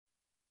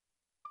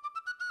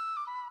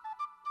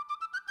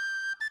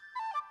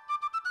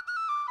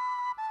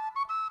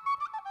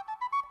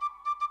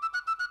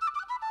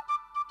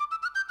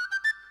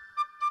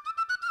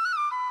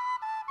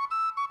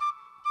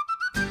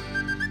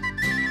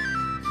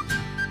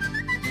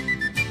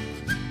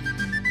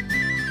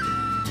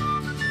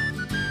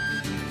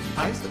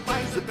I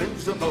supplies the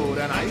bills of boat,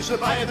 and I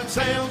survive them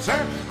sails,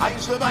 sir. I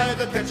survive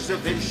the catch the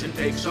fish and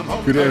take some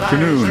home. Good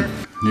afternoon.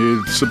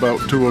 It's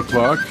about 2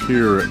 o'clock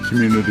here at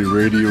Community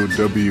Radio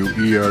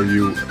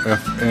WERU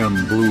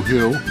FM Blue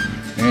Hill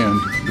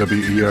and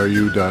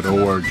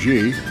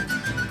WERU.org.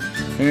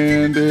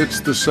 And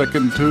it's the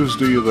second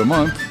Tuesday of the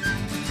month.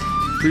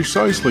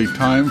 Precisely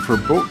time for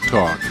Boat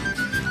Talk,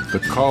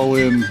 the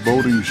call-in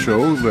boating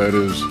show that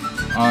is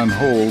on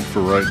hold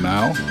for right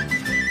now.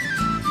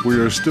 We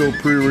are still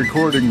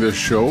pre-recording this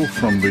show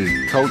from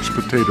the Couch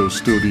Potato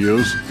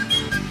Studios,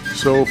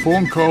 so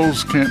phone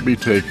calls can't be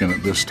taken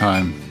at this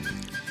time.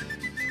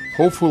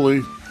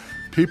 Hopefully,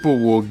 people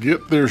will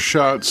get their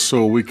shots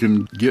so we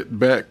can get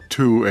back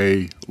to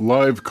a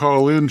live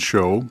call-in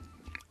show.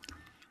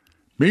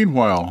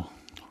 Meanwhile,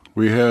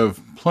 we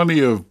have plenty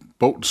of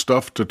boat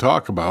stuff to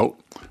talk about,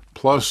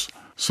 plus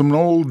some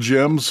old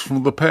gems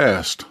from the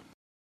past.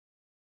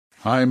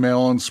 I'm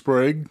Alan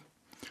Sprague.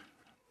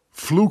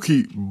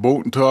 Fluky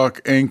Boat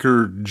Talk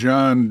anchor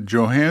John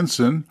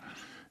Johansson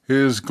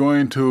is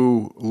going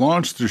to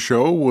launch the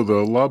show with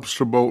a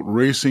lobster boat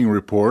racing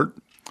report,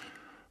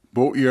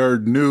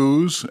 boatyard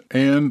news,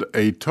 and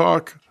a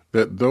talk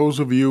that those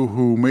of you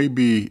who may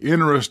be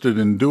interested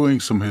in doing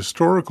some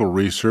historical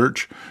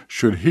research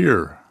should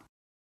hear.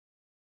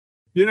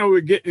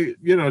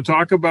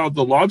 Talk about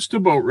the lobster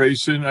boat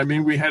racing. I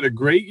mean, we had a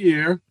great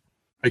year.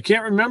 I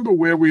can't remember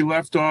where we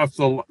left off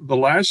the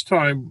last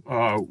time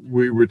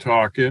we were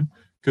talking,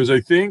 because I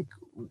think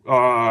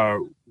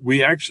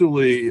we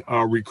actually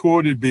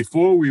recorded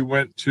before we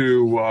went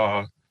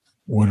to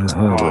Winter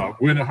Harbor.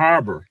 Winter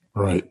Harbor.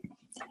 Right.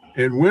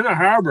 And Winter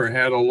Harbor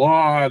had a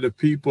lot of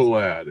people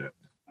at it.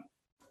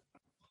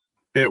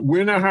 At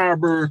Winter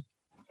Harbor,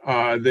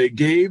 they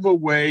gave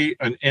away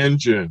an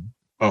engine,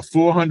 a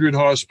 400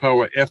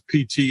 horsepower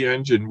FPT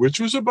engine,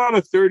 which was about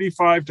a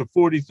 $35,000 to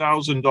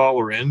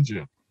 $40,000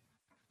 engine.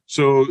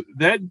 So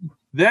that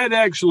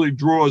actually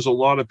draws a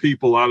lot of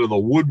people out of the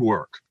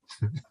woodwork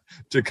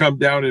to come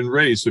down and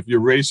race if you're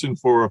racing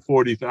for a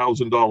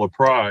 $40,000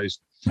 prize.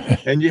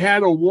 And you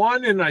had a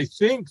 1 in, I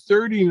think,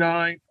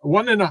 39.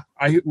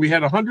 We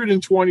had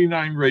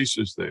 129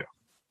 races there.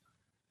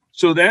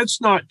 So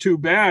that's not too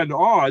bad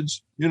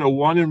odds.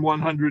 1 in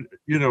 100.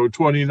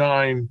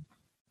 29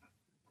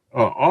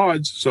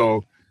 odds.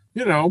 So,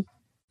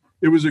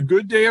 it was a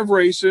good day of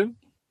racing.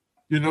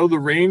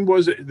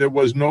 There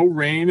was no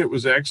rain. It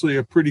was actually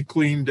a pretty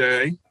clean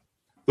day.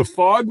 The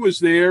fog was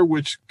there,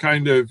 which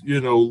kind of,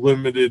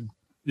 limited,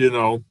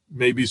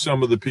 maybe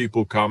some of the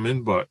people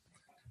coming, but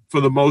for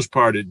the most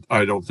part,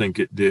 I don't think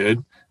it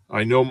did.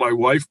 I know my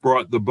wife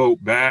brought the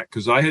boat back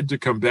because I had to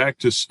come back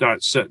to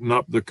start setting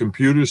up the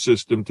computer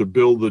system to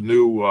build the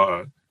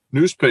new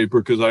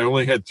newspaper, because I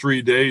only had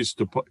 3 days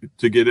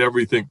to get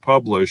everything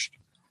published.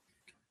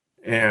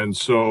 And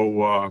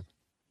so,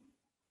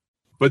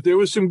 but there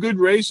was some good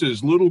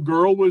races. Little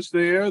Girl was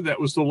there. That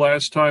was the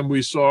last time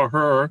we saw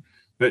her.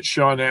 That's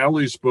Sean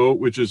Alley's boat,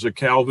 which is a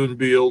Calvin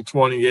Beale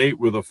 28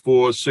 with a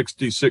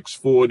 466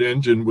 Ford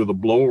engine with a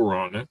blower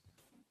on it.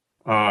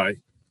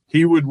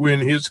 He would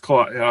win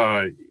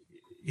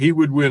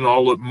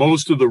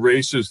most of the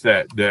races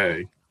that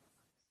day.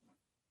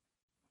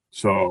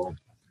 So,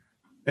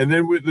 and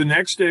then the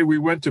next day we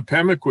went to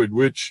Pemaquid,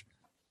 which,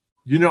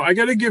 I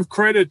got to give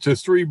credit to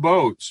 3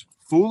 boats: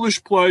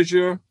 Foolish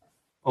Pleasure,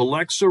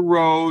 Alexa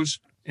Rose,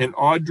 and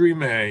Audrey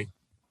May.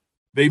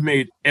 They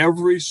made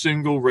every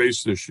single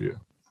race this year.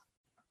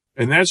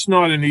 And that's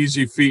not an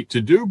easy feat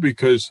to do,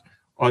 because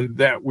on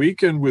that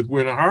weekend with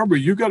Winter Harbor,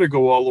 you got to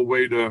go all the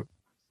way to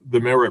the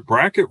Merit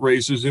Bracket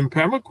races in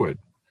Pemaquid.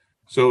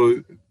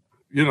 So,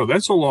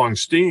 that's a long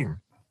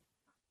steam.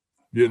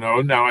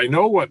 Now I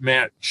know what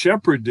Matt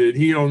Shepard did.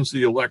 He owns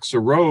the Alexa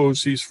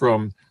Rose. He's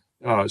from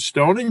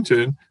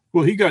Stonington.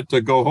 Well, he got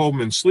to go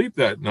home and sleep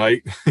that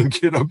night and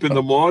get up in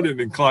the morning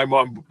and climb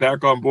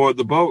back on board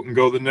the boat and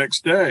go the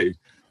next day.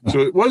 So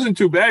it wasn't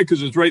too bad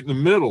because it's right in the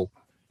middle.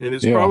 And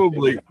it's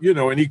probably,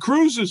 and he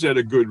cruises at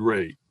a good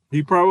rate.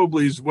 He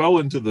probably is well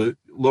into the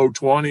low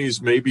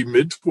 20s, maybe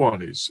mid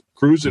 20s,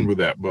 cruising with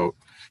that boat.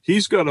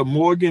 He's got a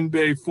Morgan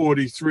Bay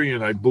 43,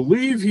 and I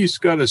believe he's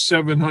got a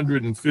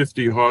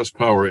 750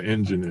 horsepower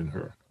engine in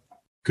her,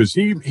 because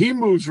he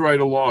moves right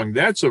along.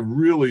 That's a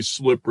really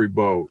slippery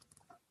boat.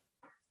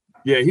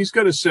 Yeah, he's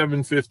got a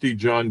 750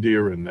 John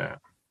Deere in that.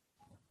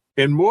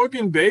 And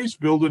Morgan Bay's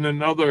building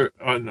another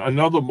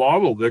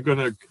model. They're going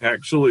to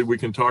actually, we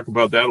can talk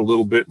about that a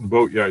little bit in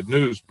Boatyard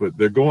News, but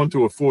they're going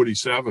to a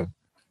 47,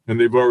 and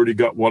they've already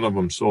got one of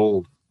them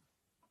sold.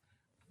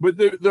 But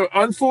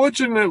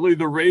unfortunately,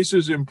 the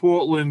races in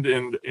Portland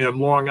and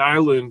Long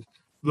Island,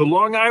 the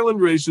Long Island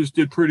races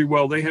did pretty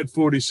well. They had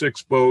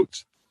 46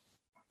 boats,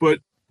 but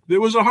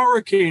there was a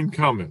hurricane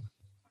coming.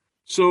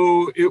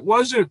 So it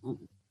wasn't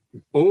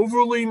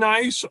overly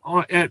nice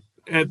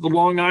at the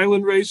Long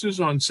Island races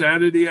on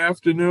Saturday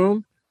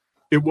afternoon.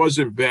 It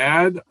wasn't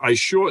bad. I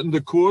shortened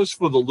the course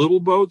for the little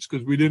boats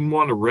because we didn't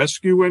want to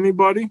rescue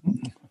anybody,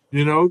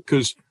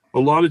 because a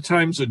lot of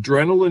times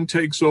adrenaline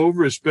takes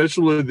over,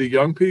 especially the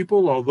young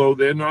people, although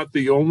they're not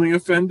the only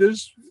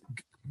offenders,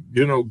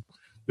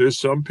 there's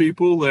some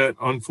people that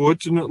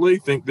unfortunately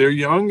think they're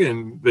young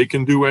and they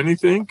can do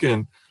anything,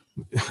 and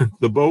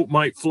the boat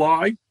might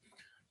fly.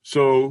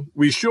 So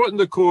we shortened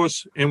the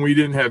course and we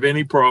didn't have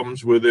any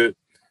problems with it.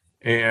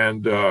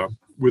 And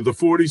with the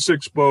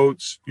 46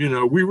 boats,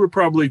 we were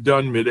probably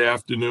done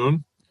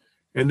mid-afternoon.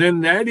 And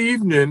then that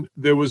evening,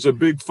 there was a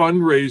big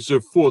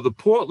fundraiser for the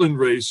Portland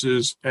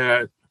races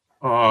at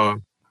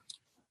the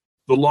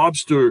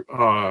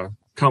Lobster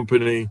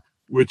Company,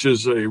 which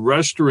is a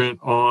restaurant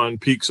on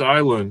Peaks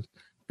Island,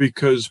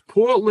 because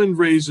Portland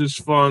raises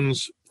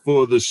funds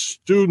for the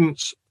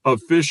students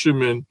of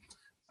fishermen.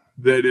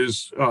 That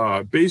is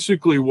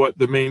basically what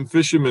the Maine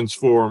Fishermen's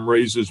Forum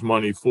raises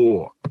money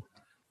for.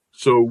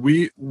 So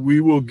we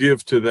will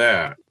give to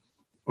that,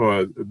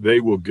 or they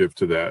will give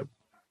to that.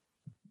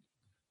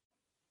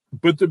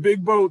 But the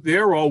big boat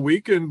there all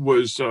weekend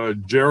was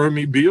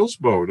Jeremy Beal's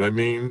boat. I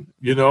mean,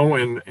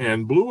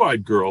 and Blue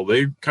Eyed Girl,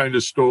 they kind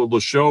of stole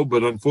the show,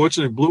 but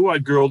unfortunately Blue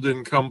Eyed Girl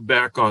didn't come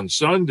back on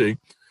Sunday.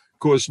 Of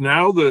course,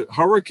 now the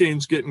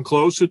hurricane's getting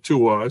closer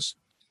to us.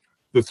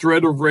 The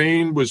threat of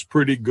rain was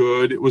pretty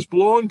good. It was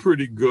blowing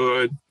pretty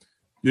good.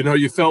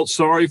 You felt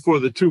sorry for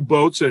the two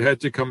boats that had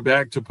to come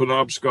back to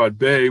Penobscot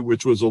Bay,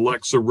 which was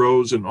Alexa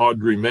Rose and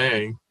Audrey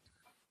May.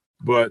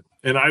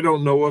 And I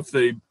don't know if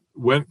they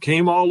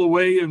came all the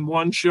way in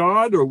one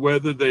shot or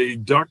whether they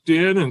ducked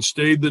in and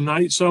stayed the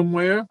night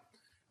somewhere.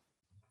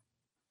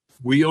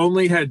 We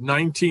only had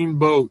 19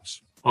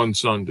 boats on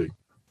Sunday.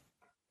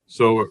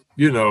 So,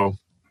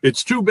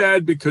 it's too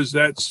bad because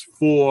that's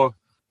for,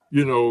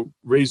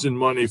 raising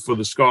money for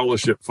the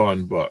scholarship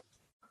fund, but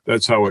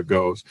that's how it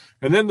goes.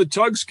 And then the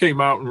tugs came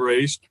out and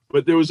raced,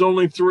 but there was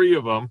only 3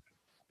 of them.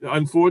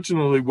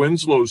 Unfortunately,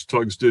 Winslow's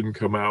tugs didn't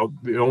come out.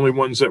 The only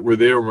ones that were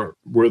there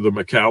were the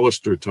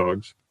McAllister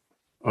tugs.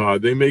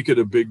 They make it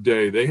a big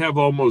day. They have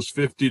almost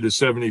 50 to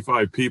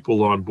 75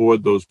 people on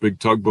board those big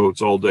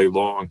tugboats all day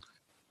long.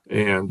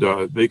 And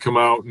they come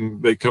out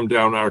and they come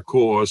down our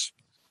course.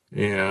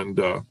 And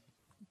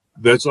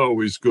that's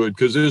always good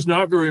because there's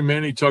not very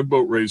many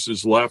tugboat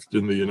races left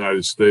in the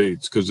United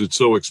States because it's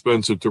so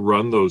expensive to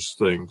run those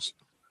things.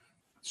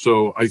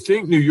 So I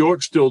think New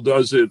York still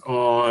does it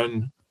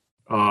on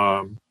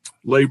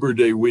Labor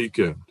Day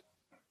weekend.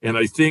 And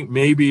I think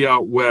maybe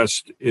out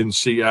west in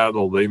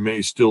Seattle, they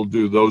may still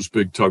do those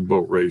big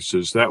tugboat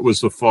races. That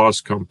was the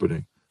Foss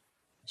Company.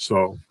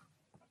 So,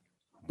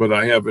 but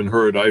I haven't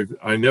heard.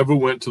 I never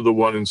went to the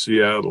one in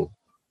Seattle.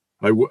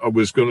 I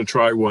was going to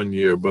try one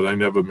year, but I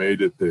never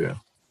made it there.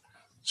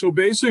 So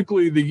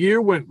basically, the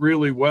year went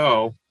really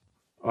well.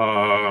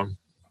 But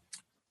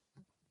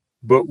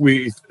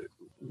we're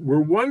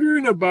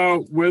wondering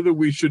about whether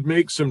we should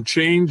make some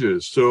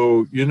changes.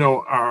 So,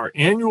 our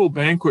annual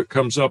banquet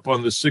comes up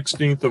on the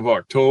 16th of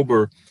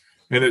October,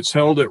 and it's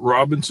held at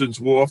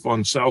Robinson's Wharf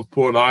on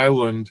Southport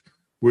Island,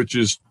 which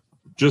is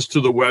just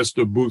to the west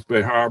of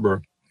Boothbay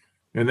Harbor.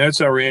 And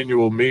that's our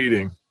annual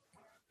meeting.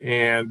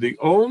 And the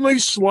only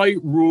slight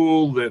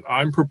rule that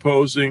I'm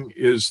proposing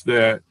is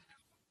that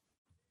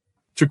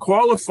to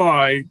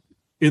qualify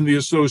in the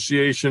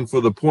association for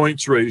the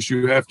points race,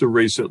 you have to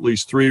race at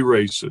least 3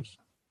 races.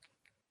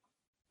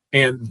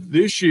 And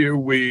this year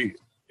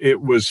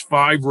it was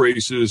 5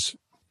 races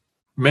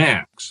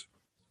max.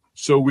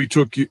 So we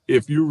took,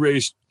 if you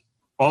raced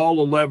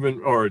all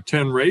 11 or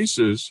 10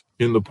 races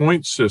in the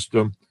point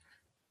system,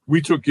 we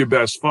took your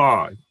best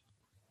 5.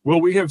 Well,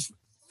 we have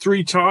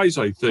 3 ties,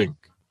 I think,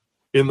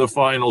 in the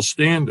final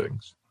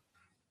standings.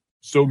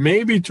 So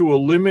maybe to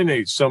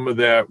eliminate some of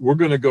that, we're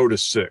going to go to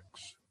 6.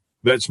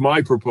 That's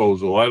my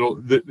proposal.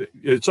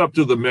 It's up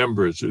to the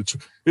members.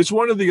 It's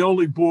one of the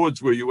only boards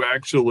where you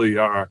actually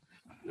are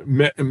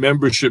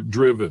membership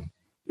driven.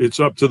 It's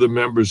up to the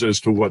members as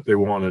to what they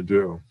want to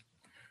do.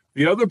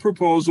 The other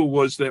proposal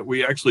was that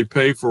we actually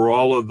pay for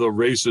all of the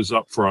races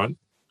up front.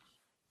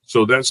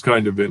 So that's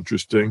kind of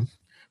interesting.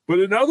 But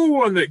another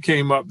one that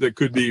came up that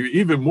could be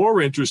even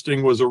more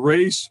interesting was a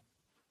race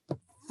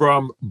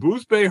from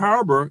Boothbay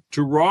Harbor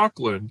to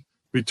Rockland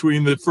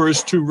between the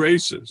first 2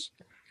 races.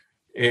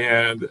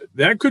 And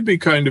that could be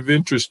kind of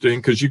interesting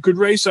because you could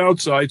race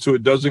outside so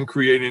it doesn't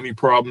create any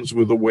problems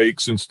with the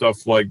wakes and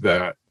stuff like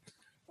that.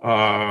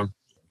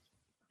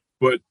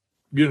 But,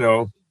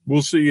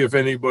 we'll see if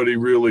anybody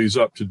really is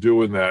up to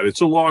doing that.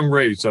 It's a long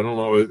race. I don't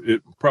know.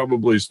 It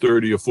probably is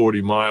 30 or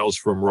 40 miles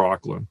from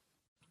Rockland.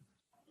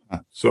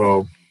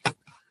 So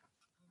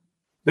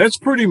that's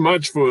pretty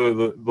much for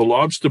the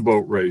lobster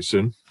boat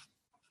racing.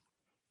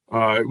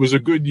 It was a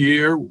good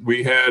year.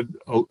 We had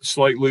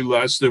slightly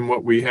less than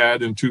what we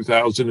had in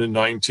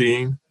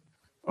 2019.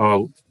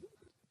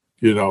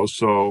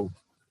 So.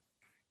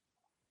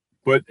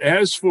 But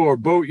as for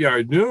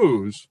Boatyard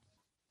News,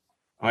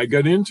 I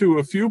got into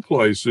a few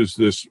places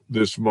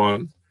this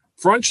month,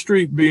 Front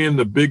Street being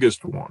the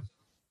biggest one.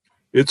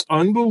 It's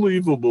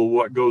unbelievable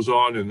what goes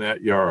on in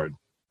that yard.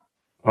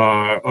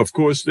 Of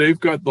course, they've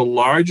got the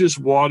largest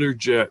water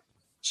jet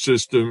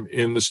system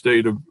in the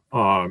state of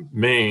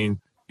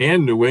Maine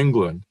and New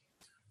England,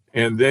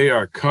 and they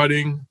are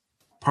cutting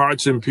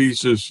parts and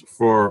pieces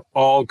for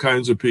all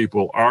kinds of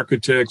people,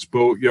 architects,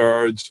 boat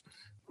yards.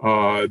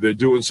 They're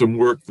doing some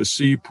work for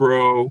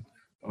Sea-Pro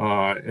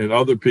and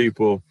other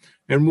people.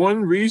 And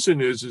one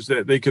reason is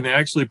that they can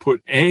actually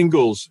put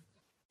angles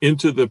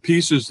into the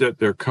pieces that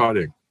they're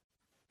cutting.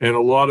 And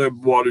a lot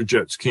of water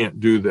jets can't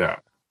do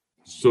that.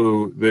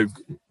 So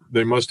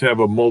they must have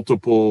a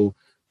multiple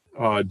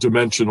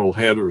dimensional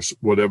head or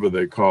whatever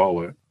they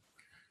call it.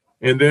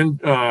 And then,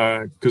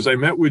 because I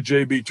met with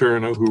J.B.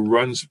 Turner, who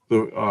runs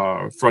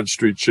the Front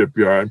Street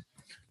Shipyard,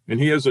 and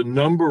he has a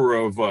number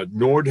of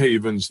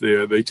Nordhavens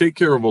there. They take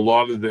care of a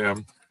lot of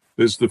them.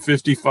 There's the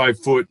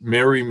 55-foot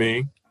Marry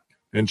Me,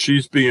 and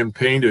she's being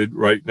painted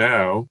right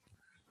now.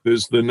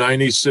 There's the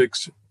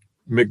 96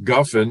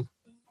 MacGuffin,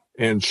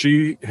 and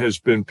she has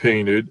been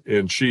painted,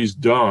 and she's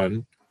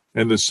done.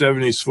 And the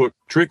 70-foot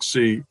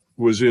Trixie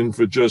was in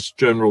for just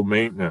general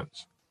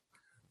maintenance.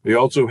 They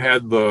also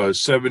had the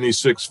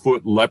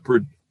 76-foot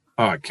Leopard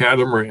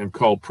catamaran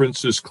called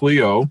Princess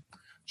Cleo.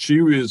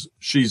 She's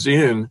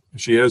in.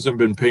 She hasn't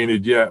been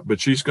painted yet,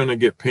 but she's going to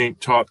get paint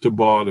top to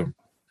bottom.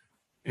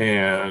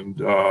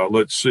 And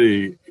let's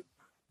see.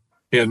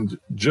 And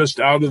just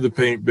out of the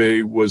paint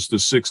bay was the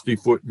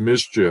 60-foot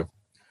Mischief.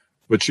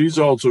 But she's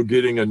also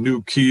getting a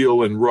new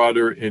keel and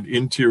rudder and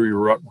interior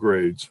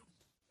upgrades.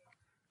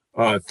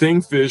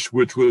 Thingfish,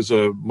 which was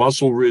a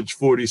Muscle Ridge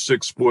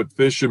 46-foot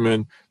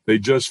fisherman, they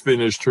just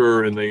finished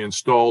her and they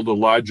installed a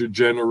larger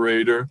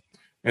generator.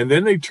 And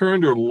then they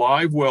turned her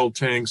live well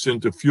tanks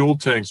into fuel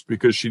tanks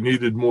because she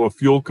needed more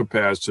fuel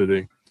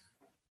capacity.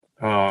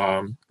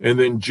 And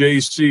then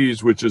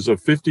JC's, which is a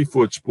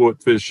 50-foot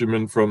sport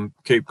fisherman from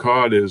Cape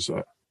Cod, is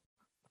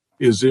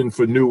in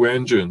for new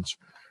engines.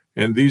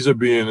 And these are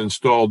being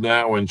installed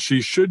now. And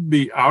she should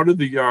be out of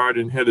the yard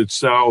and headed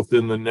south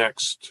in the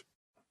next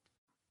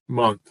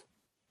month.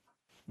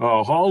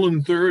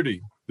 Holland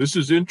 30. This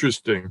is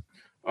interesting.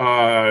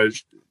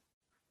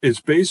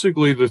 It's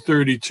basically the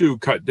 32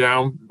 cut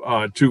down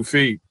 2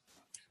 feet.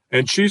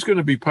 And she's going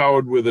to be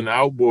powered with an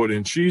outboard,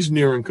 and she's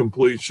nearing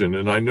completion.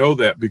 And I know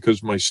that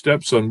because my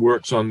stepson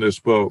works on this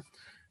boat.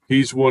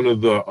 He's one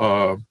of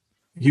the,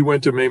 he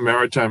went to Maine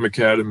Maritime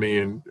Academy,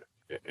 and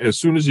as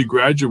soon as he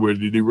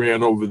graduated, he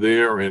ran over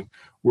there and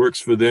works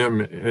for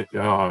them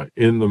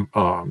in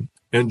the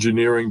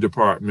engineering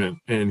department.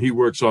 And he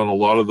works on a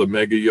lot of the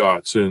mega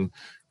yachts and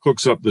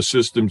hooks up the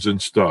systems and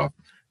stuff.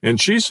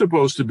 And she's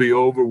supposed to be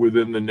over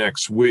within the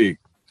next week.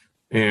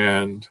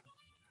 And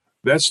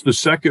that's the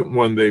second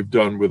one they've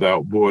done with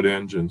outboard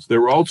engines.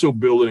 They're also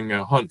building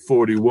a Hunt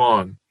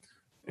 41.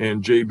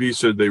 And JB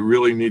said they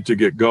really need to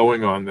get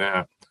going on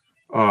that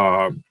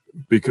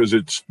because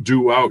it's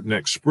due out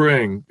next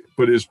spring.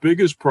 But his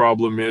biggest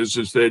problem is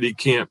that he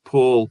can't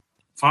pull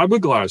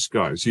fiberglass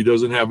guys. He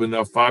doesn't have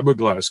enough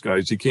fiberglass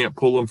guys. He can't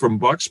pull them from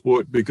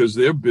Bucksport because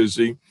they're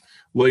busy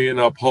laying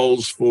up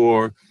hulls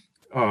for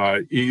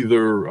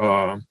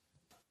either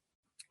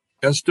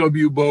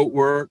SW Boat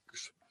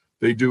Works,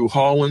 they do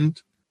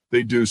Holland,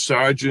 they do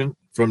Sargent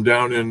from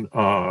down in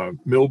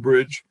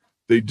Millbridge,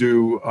 they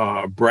do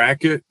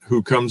Brackett,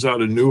 who comes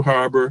out of New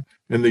Harbor,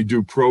 and they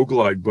do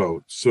ProGlide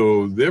boats.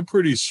 So they're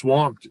pretty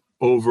swamped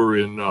over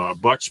in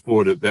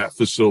Bucksport at that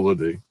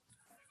facility.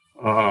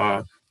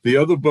 The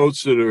other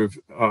boats that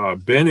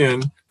have been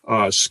in,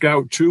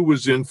 Scout 2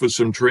 was in for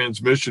some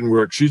transmission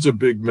work. She's a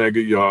big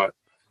mega yacht.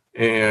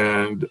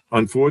 And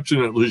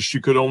unfortunately, she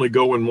could only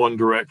go in one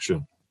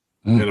direction.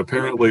 And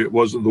apparently it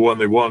wasn't the one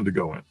they wanted to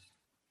go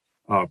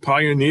in.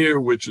 Pioneer,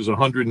 which is a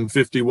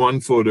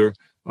 151-footer,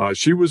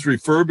 she was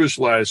refurbished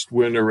last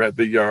winter at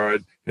the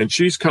yard, and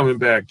she's coming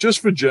back just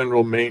for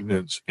general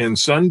maintenance. And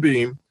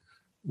Sunbeam,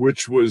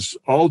 which was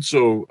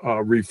also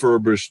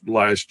refurbished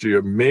last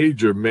year,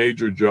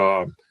 major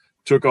job,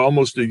 took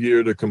almost a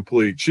year to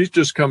complete. She's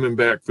just coming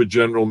back for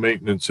general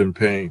maintenance and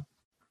paint.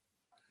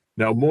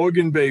 Now,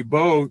 Morgan Bay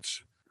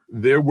Boats,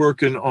 they're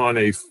working on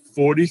a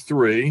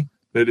 43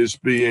 that is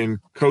being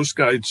Coast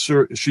Guard.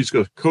 She's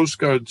a Coast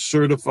Guard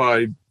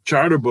certified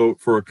charter boat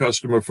for a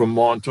customer from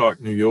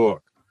Montauk, New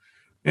York.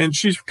 And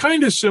she's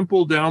kind of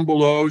simple down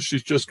below.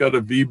 She's just got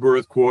a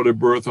V-berth, quarter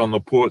berth on the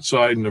port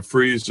side and a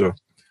freezer.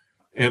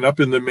 And up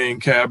in the main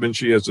cabin,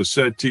 she has a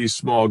settee,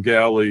 small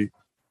galley.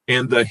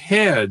 And the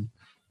head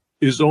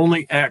is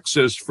only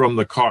accessed from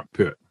the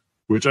cockpit,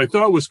 which I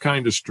thought was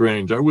kind of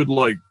strange. I would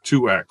like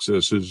 2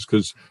 accesses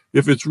because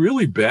if it's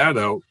really bad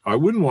out, I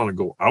wouldn't want to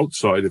go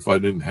outside if I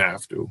didn't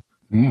have to.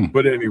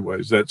 But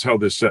anyways, that's how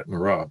they're setting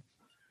her up.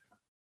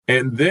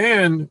 And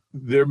then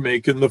they're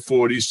making the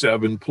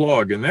 47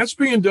 plug, and that's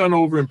being done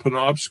over in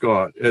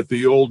Penobscot at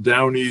the old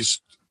Down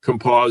East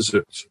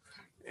Composites.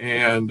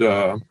 And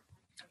the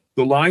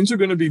lines are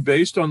going to be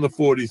based on the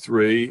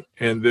 43,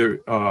 and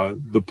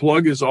the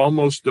plug is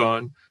almost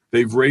done.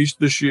 They've raised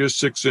the shear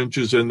 6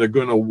 inches, and they're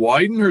going to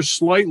widen her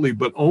slightly,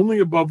 but only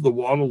above the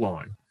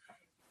waterline.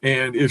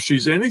 And if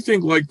she's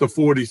anything like the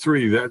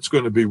 43, that's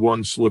going to be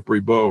one slippery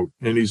boat.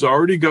 And he's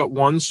already got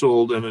one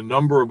sold, and a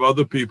number of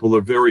other people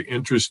are very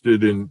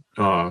interested in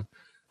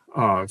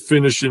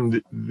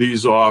finishing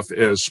these off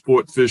as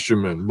sport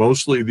fishermen.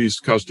 Mostly these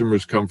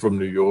customers come from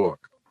New York.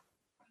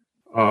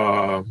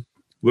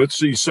 Let's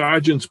see,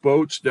 Sergeant's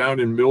Boats down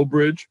in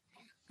Millbridge.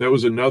 That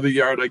was another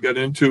yard I got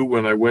into.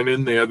 When I went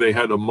in there, they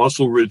had a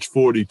Muscle Ridge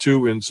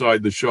 42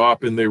 inside the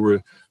shop, and they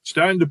were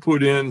starting to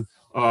put in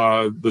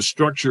the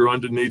structure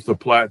underneath the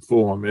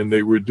platform, and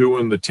they were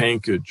doing the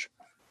tankage.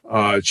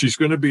 She's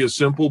going to be a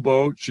simple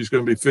boat. She's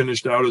going to be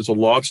finished out as a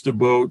lobster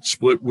boat,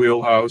 split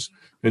wheelhouse,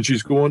 and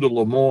she's going to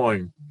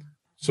Lemoyne.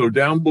 So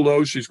down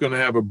below, she's going to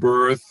have a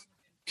berth,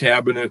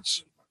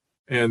 cabinets,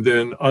 and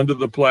then under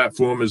the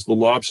platform is the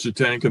lobster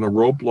tank and a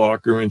rope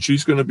locker, and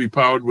she's going to be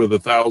powered with a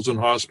 1,000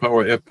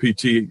 horsepower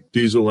FPT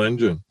diesel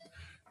engine.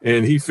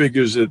 And he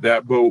figures that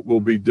that boat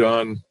will be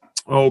done,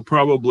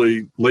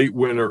 probably late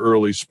winter,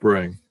 early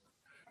spring.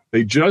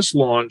 They just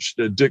launched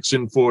a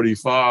Dixon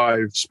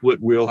 45 split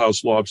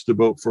wheelhouse lobster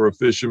boat for a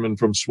fisherman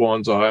from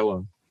Swans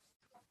Island.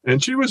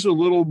 And she was a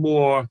little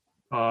more,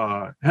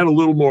 had a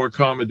little more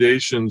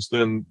accommodations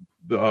than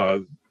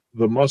the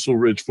Muscle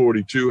Ridge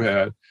 42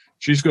 had.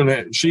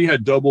 She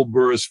had double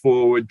berths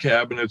forward,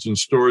 cabinets, and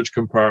storage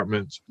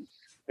compartments.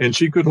 And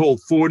she could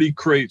hold 40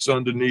 crates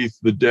underneath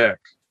the deck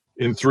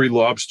in 3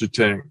 lobster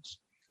tanks.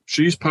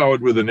 She's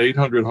powered with an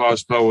 800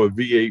 horsepower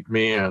V8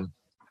 MAN,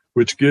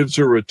 which gives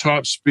her a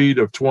top speed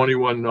of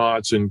 21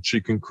 knots, and she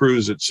can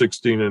cruise at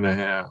 16 and a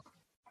half.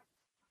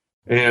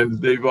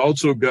 And they've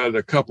also got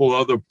a couple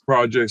other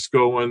projects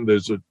going.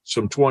 There's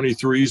some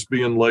 23s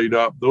being laid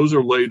up. Those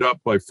are laid up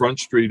by Front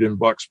Street in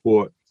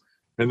Bucksport.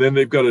 And then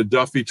they've got a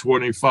Duffy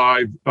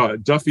 35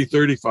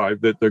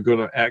 that they're going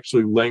to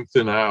actually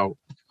lengthen out.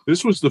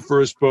 This was the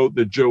first boat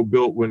that Joe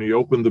built when he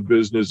opened the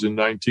business in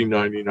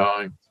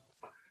 1999.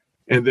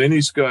 And then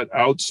he's got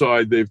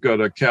outside, they've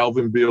got a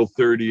Calvin Beale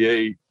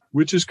 38,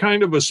 which is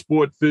kind of a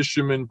sport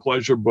fisherman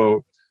pleasure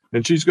boat.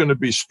 And she's going to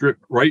be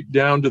stripped right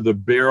down to the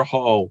bare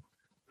hull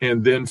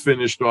and then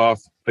finished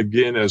off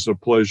again as a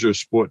pleasure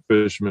sport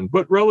fisherman,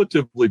 but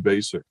relatively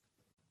basic.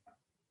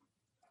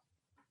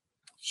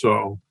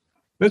 So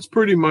that's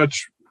pretty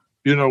much,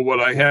 what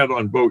I had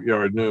on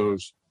Boatyard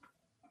News.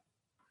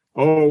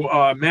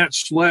 Matt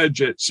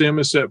Sledge at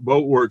Samoset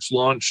Boatworks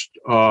launched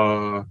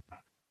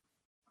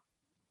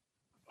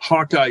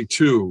Hawkeye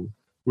 2,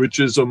 which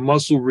is a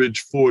Muscle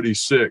Ridge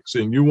 46.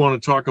 And you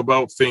want to talk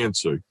about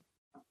fancy.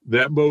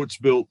 That boat's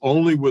built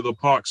only with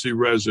epoxy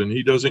resin.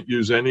 He doesn't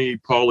use any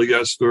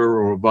polyester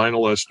or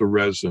vinyl ester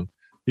resin.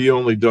 He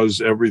only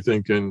does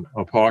everything in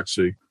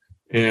epoxy.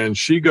 And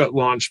she got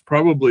launched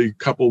probably a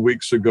couple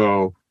weeks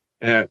ago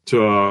in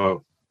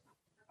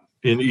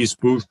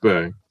East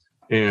Boothbay.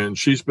 And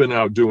she's been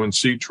out doing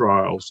sea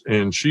trials,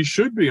 and she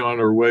should be on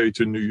her way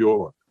to New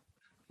York.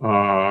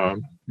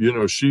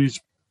 She's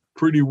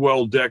pretty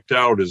well decked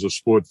out as a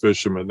sport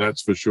fisherman,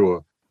 that's for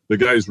sure. The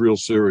guy's real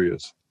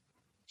serious.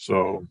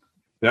 So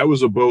that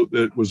was a boat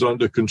that was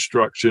under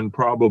construction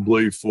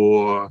probably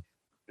for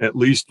at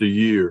least a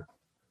year.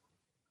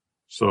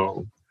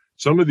 So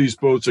some of these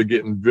boats are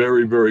getting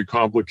very, very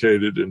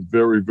complicated and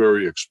very,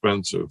 very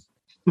expensive.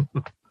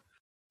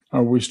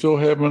 Are we still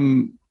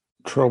having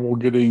trouble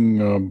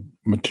getting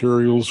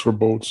materials for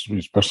boats,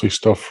 especially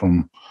stuff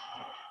from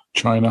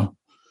China?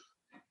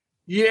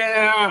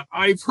 Yeah,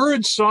 I've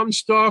heard some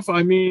stuff.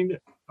 I mean,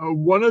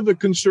 one of the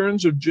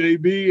concerns of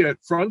JB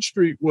at Front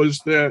Street was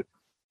that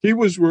he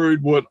was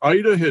worried what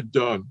Ida had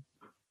done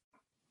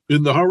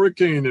in the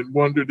hurricane and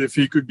wondered if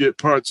he could get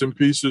parts and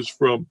pieces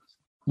from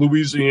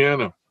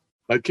Louisiana.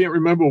 I can't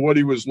remember what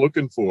he was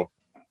looking for,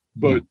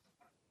 but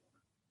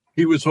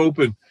he was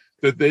hoping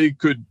that they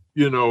could,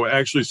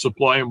 actually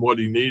supply him what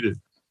he needed.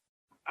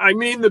 I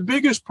mean, the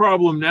biggest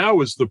problem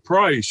now is the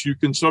price. You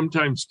can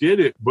sometimes get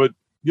it, but,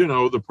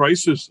 the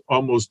price is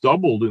almost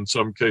doubled in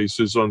some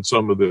cases on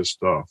some of this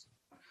stuff.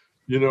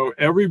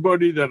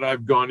 Everybody that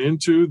I've gone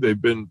into,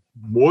 they've been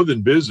more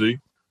than busy.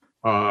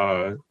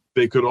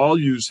 They could all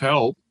use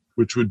help,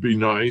 which would be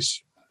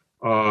nice.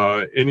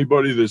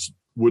 Anybody that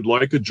would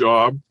like a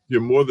job,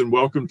 you're more than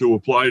welcome to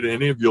apply to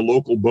any of your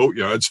local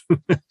boatyards.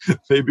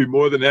 They'd be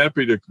more than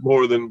happy to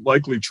more than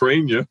likely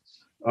train you.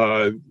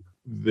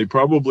 They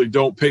probably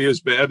don't pay as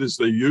bad as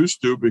they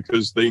used to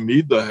because they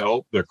need the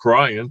help. They're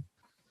crying.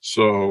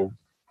 So,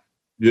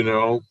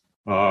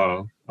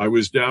 I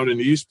was down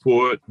in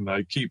Eastport, and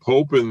I keep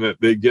hoping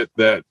that they get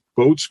that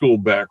boat school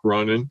back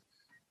running.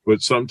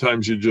 But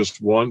sometimes you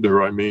just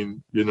wonder. I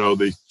mean,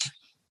 they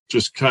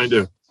just kind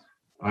of,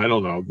 I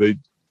don't know, they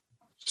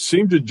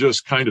seem to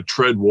just kind of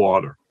tread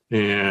water.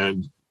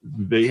 And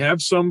they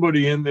have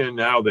somebody in there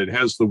now that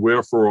has the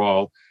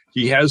wherefore-all.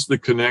 He has the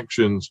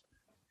connections,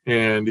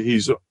 and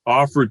he's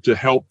offered to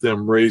help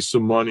them raise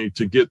some money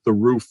to get the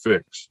roof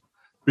fixed.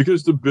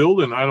 Because the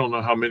building, I don't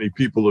know how many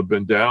people have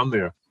been down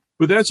there,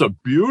 but that's a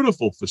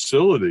beautiful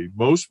facility.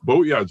 Most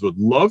boatyards would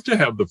love to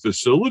have the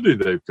facility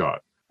they've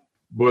got.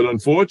 But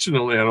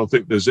unfortunately, I don't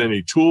think there's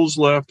any tools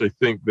left. I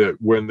think that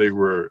when they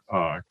were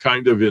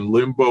kind of in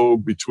limbo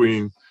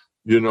between,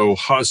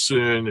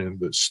 Husson and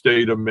the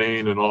state of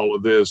Maine and all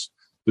of this,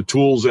 the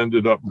tools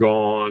ended up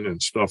gone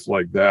and stuff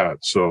like that.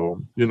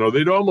 So,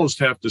 they'd almost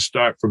have to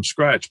start from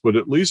scratch, but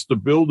at least the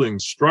building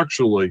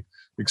structurally,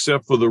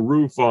 except for the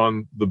roof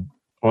on the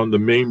on the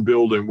main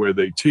building where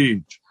they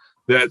teach.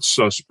 That's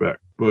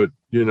suspect, but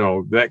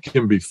that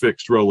can be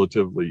fixed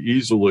relatively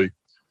easily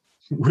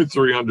with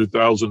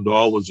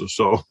 $300,000 or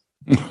so.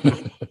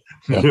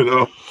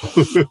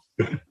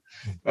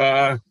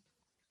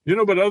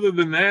 But other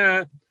than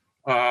that,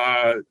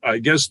 I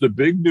guess the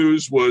big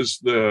news was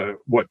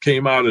what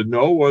came out of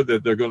NOAA,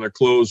 that they're going to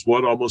close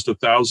almost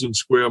 1,000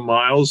 square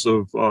miles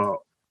of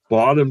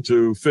bottom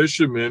to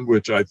fishermen,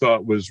 which I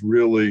thought was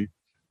really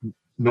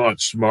not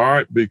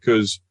smart,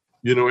 because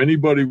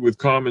anybody with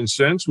common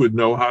sense would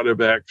know how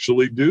to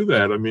actually do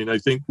that. I mean, I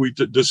think we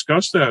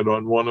discussed that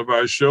on one of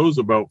our shows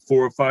about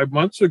 4 or 5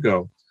 months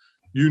ago.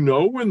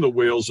 When the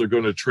whales are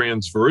going to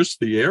transverse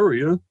the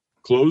area,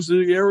 close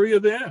the area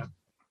then.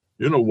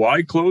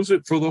 Why close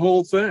it for the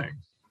whole thing?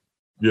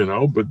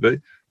 But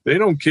they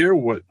don't care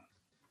what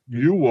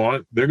you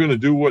want. They're going to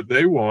do what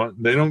they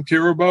want. They don't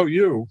care about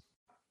you.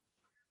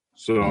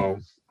 So,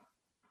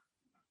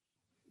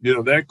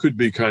 that could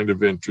be kind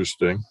of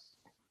interesting.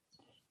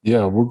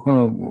 Yeah,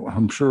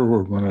 I'm sure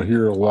we're going to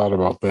hear a lot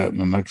about that in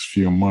the next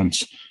few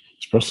months,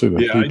 especially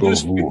the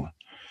people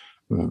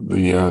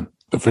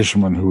the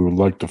fishermen who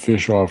like to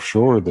fish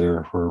offshore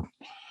there are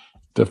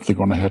definitely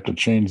going to have to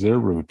change their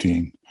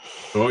routine.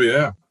 Oh,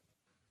 yeah.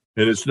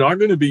 And it's not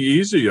going to be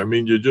easy. I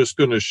mean, you're just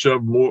going to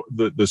shove more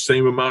the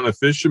same amount of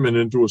fishermen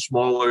into a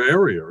smaller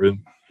area.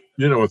 And,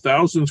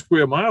 1,000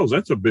 square miles,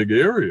 that's a big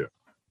area,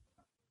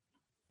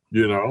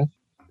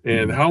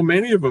 and how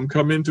many of them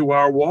come into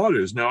our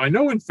waters? Now, I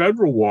know in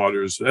federal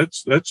waters,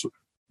 that's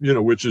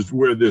which is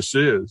where this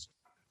is,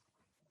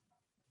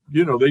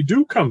 they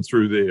do come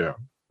through there.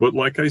 But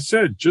like I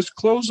said, just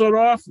close it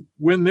off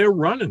when they're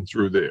running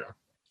through there.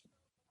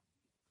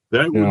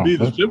 That would be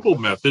the simple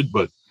method,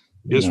 but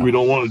I guess we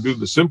don't want to do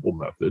the simple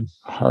method.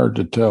 Hard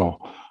to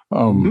tell.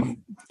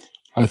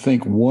 I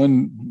think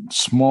one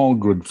small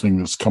good thing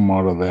that's come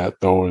out of that,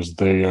 though, is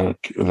they're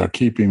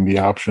keeping the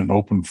option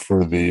open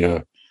for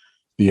the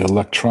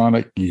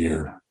electronic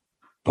gear,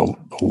 the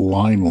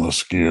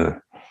lineless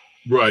gear.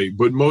 Right,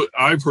 but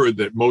I've heard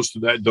that most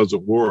of that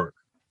doesn't work.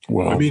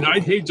 Well, I mean,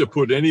 I'd hate to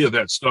put any of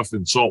that stuff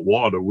in salt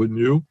water, wouldn't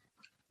you?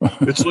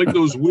 It's like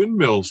those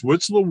windmills.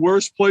 What's the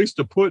worst place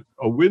to put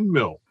a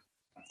windmill?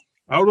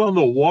 Out on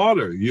the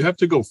water. You have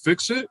to go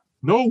fix it?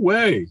 No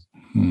way.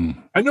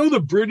 I know the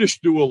British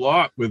do a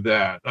lot with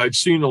that. I've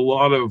seen a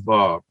lot of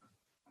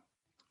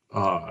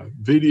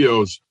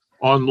videos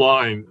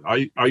online.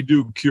 I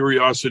do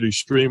Curiosity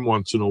Stream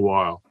once in a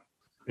while.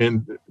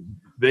 And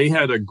they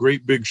had a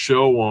great big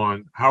show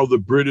on how the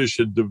British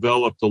had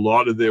developed a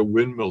lot of their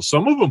windmills.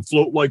 Some of them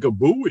float like a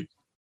buoy,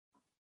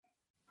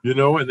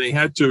 and they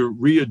had to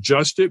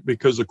readjust it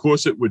because, of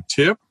course, it would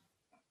tip.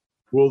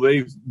 Well,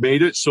 they've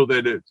made it so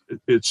that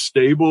it's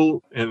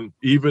stable, and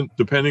even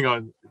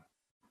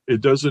it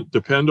doesn't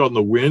depend on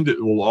the wind.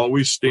 It will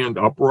always stand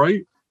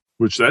upright,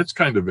 which that's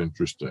kind of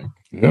interesting.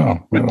 Yeah,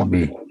 that'll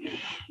be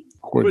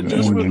quite an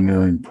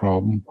engineering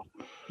problem.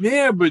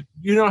 Yeah, but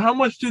how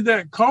much did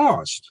that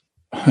cost?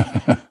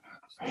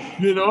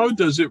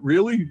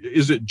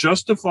 Is it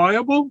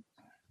justifiable?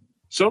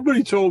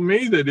 Somebody told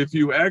me that if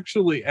you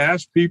actually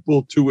ask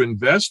people to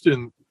invest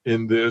in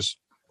this,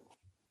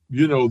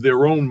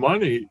 their own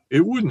money,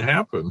 it wouldn't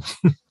happen.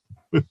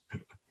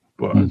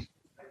 But,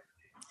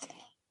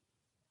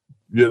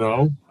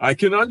 I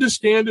can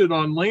understand it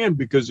on land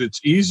because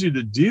it's easy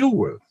to deal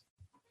with.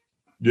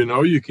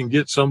 You can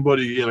get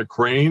somebody in a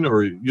crane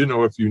or,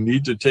 if you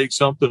need to take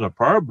something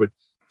apart, but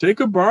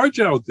take a barge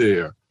out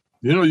there.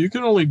 You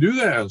can only do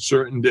that on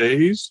certain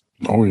days.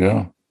 Oh,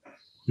 yeah.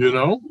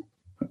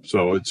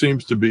 So it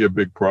seems to be a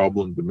big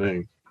problem to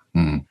me.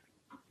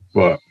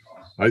 But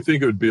I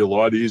think it would be a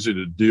lot easier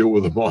to deal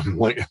with them on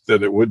land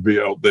than it would be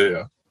out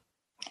there.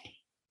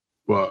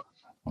 But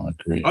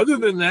other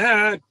than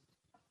that,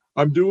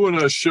 I'm doing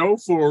a show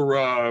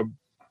for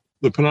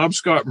the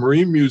Penobscot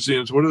Marine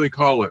Museum's, what do they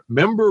call it?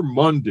 Member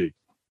Monday.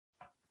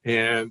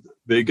 And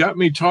they got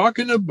me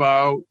talking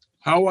about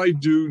how I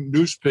do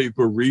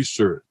newspaper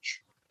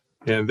research.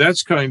 And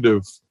that's kind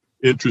of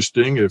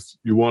interesting if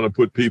you want to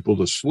put people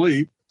to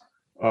sleep.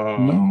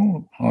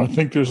 No, I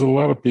think there's a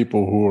lot of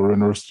people who are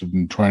interested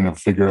in trying to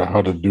figure out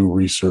how to do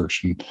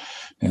research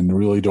and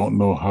really don't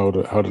know how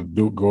to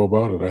go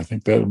about it. I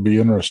think that would be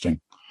interesting.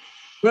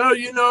 Well,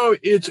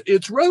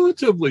 it's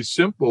relatively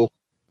simple.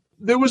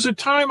 There was a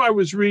time I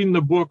was reading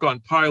the book on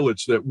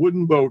pilots that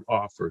Wooden Boat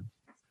offered,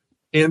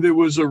 and there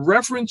was a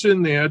reference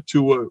in there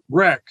to a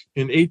wreck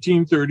in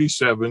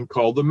 1837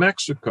 called the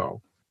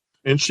Mexico.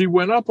 And she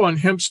went up on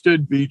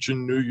Hempstead Beach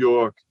in New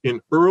York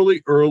in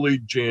early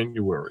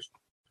January.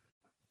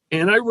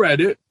 And I read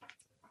it,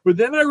 but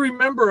then I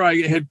remember I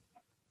had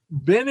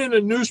been in a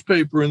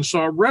newspaper and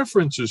saw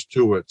references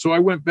to it. So I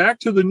went back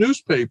to the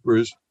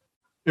newspapers,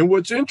 and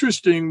what's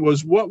interesting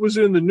was what was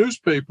in the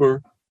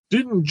newspaper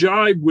didn't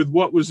jibe with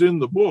what was in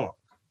the book.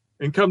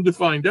 And come to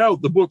find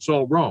out, the book's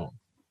all wrong.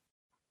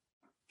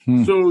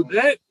 So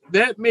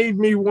that made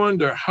me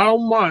wonder how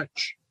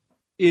much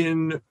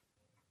in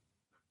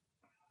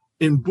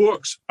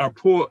books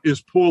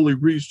is poorly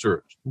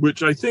researched,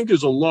 which I think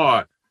is a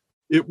lot.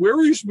 It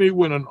worries me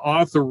when an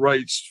author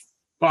writes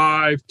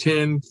 5,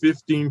 10,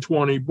 15,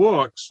 20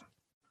 books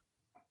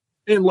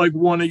in like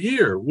one a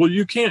year. Well,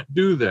 you can't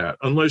do that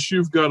unless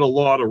you've got a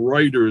lot of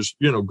writers,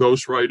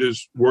 ghost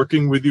writers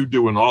working with you,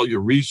 doing all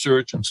your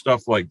research and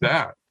stuff like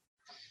that.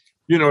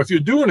 If you're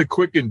doing a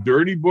quick and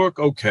dirty book,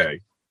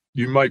 okay,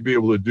 you might be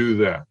able to do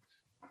that.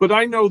 But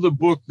I know the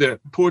book,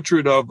 that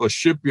Portrait of a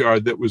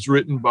Shipyard, that was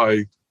written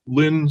by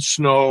Lynn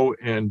Snow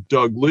and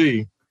Doug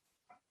Lee.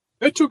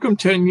 It took them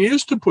 10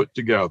 years to put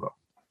together.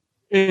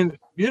 And,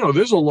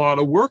 there's a lot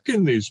of work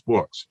in these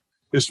books,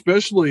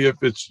 especially if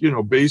it's,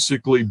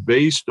 basically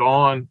based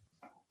on,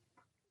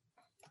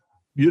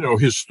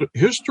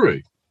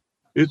 history.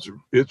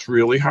 It's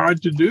really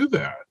hard to do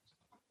that.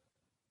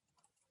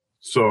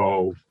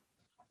 So,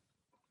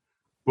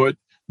 but,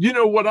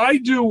 what I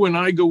do when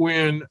I go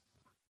in,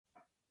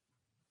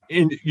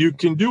 and you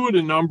can do it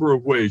a number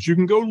of ways. You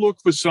can go look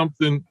for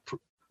something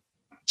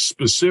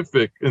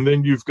specific, and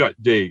then you've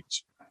got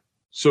dates.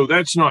 So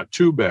that's not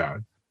too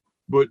bad.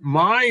 But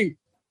my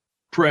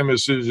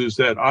premise is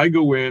that I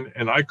go in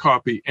and I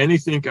copy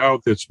anything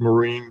out that's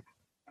marine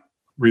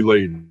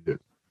related.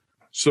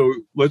 So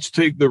let's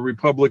take the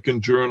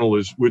Republican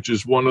Journal, which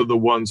is one of the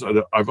ones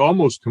that I've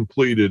almost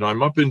completed.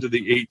 I'm up into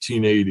the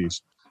 1880s,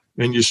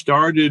 and you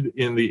started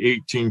in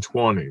the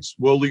 1820s.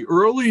 Well, the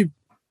early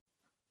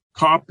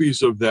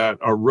copies of that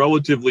are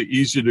relatively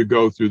easy to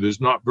go through.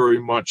 There's not very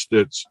much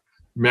that's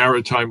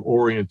maritime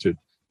oriented.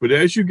 But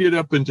as you get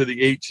up into the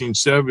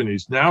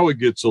 1870s, now it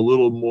gets a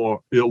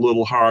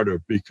little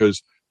harder,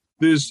 because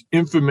there's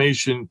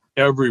information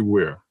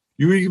everywhere.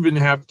 You even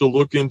have to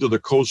look into the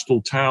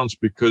coastal towns,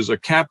 because a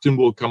captain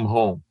will come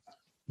home.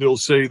 They'll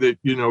say that,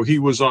 he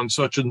was on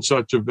such and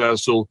such a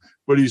vessel,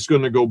 but he's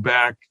going to go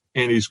back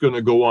and he's going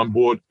to go on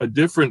board a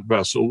different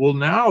vessel. Well,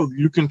 now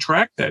you can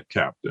track that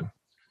captain.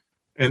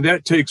 And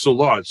that takes a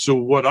lot. So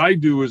what I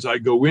do is I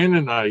go in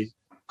and I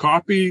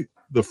copy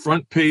the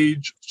front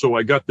page, so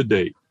I got the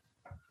date.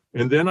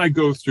 And then I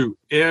go through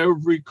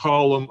every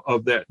column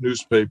of that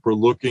newspaper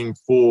looking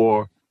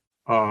for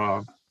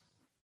the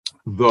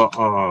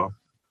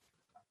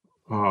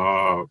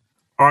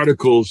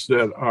articles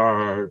that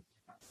are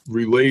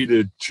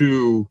related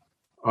to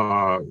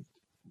the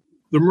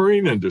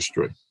marine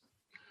industry.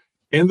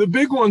 And the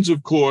big ones,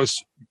 of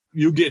course,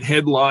 you get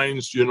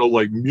headlines,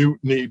 like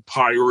mutiny,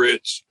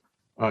 pirates,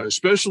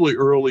 especially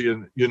early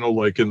in,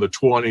 like in the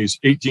 1820s,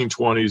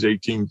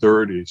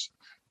 1830s.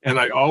 And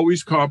I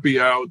always copy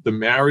out the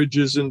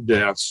marriages and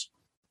deaths,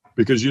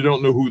 because you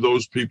don't know who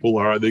those people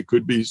are. They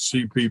could be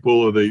sea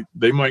people, or they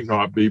might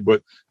not be,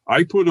 but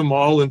I put them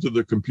all into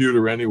the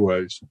computer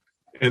anyways.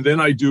 And then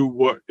I do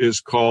what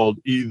is called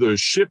either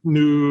ship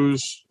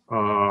news,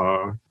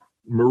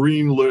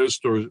 marine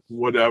list, or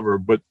whatever,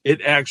 but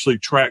it actually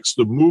tracks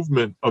the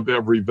movement of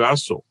every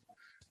vessel.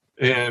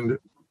 And,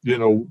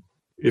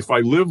 if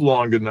I live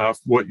long enough,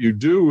 what you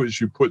do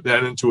is you put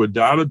that into a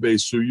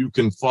database so you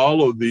can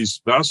follow these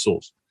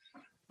vessels.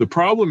 The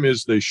problem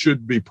is they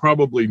should be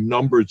probably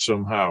numbered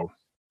somehow.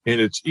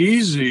 And it's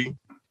easy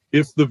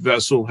if the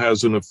vessel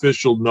has an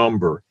official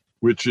number,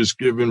 which is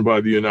given by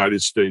the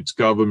United States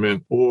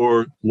government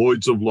or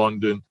Lloyd's of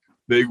London.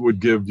 They would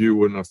give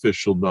you an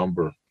official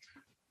number.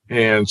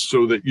 And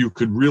so that you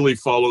could really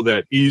follow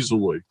that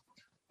easily.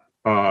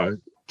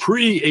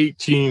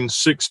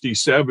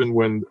 Pre-1867,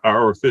 when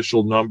our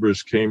official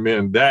numbers came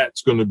in,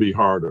 that's going to be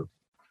harder,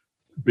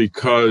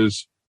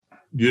 because,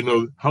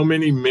 how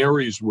many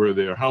Marys were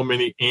there? How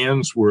many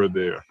Anns were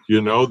there?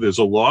 There's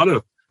a lot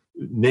of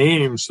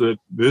names that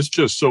there's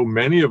just so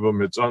many of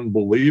them. It's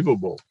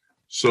unbelievable.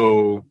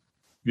 So,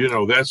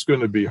 that's going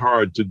to be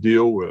hard to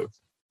deal with.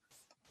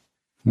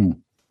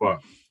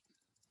 But,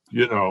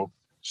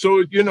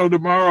 so,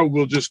 tomorrow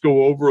we'll just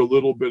go over a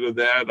little bit of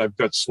that. I've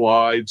got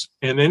slides,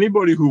 and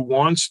anybody who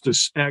wants to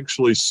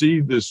actually see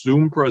this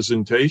Zoom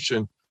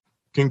presentation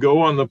can go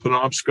on the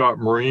Penobscot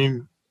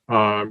Marine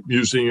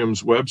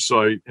Museum's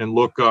website and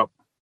look up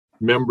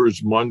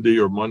Members Monday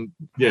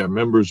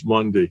Members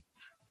Monday,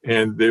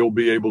 and they'll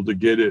be able to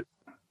get it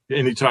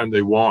anytime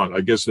they want.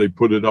 I guess they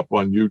put it up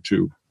on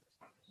YouTube.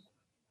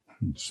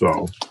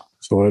 So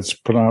that's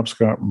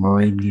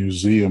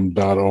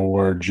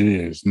PenobscotMarineMuseum.org,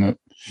 isn't it?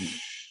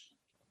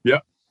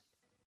 Yeah.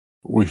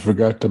 We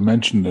forgot to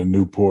mention the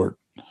Newport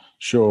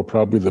show,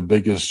 probably the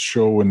biggest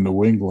show in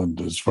New England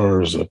as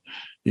far as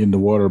in the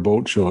water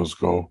boat shows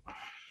go.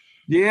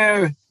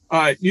 Yeah.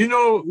 I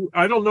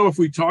don't know if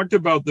we talked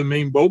about the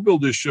Maine Boat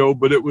Builders show,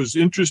 but it was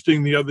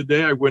interesting. The other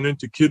day I went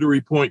into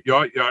Kittery Point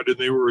Yacht Yard, and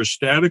they were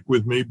ecstatic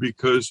with me,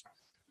 because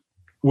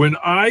when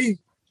I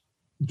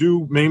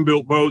do Maine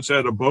built boats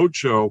at a boat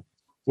show,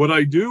 what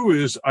I do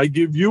is I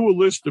give you a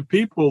list of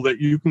people that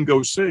you can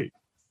go see.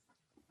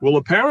 Well,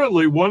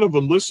 apparently one of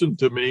them listened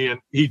to me, and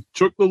he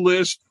took the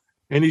list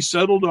and he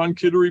settled on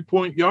Kittery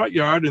Point Yacht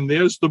Yard, and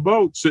there's the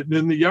boat sitting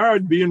in the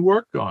yard being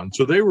worked on.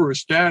 So they were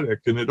ecstatic.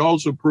 And it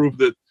also proved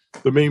that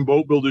the Maine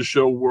Boat Builders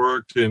show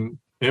worked, and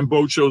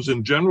boat shows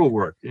in general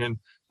work. And,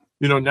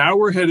 now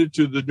we're headed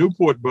to the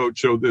Newport Boat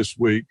Show this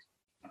week.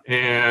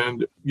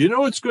 And,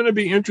 it's going to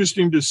be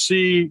interesting to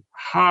see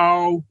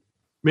how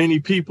many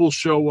people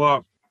show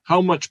up,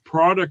 how much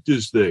product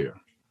is there,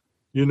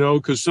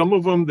 because some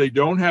of them, they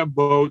don't have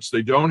boats,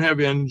 they don't have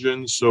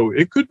engines. So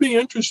it could be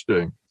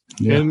interesting.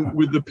 Yeah. And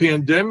with the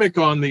pandemic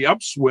on the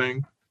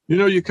upswing,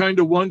 you kind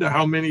of wonder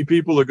how many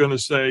people are going to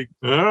say,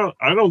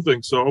 I don't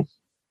think so.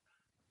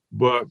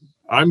 But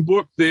I'm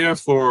booked there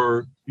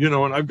for,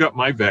 and I've got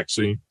my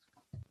vaccine.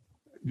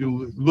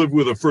 You live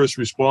with a first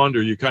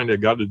responder, you kind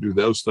of got to do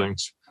those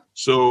things.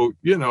 So,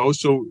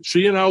 so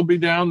she and I'll be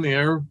down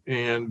there,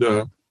 and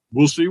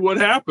we'll see what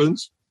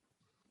happens.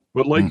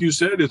 But like you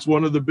said, it's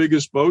one of the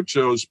biggest boat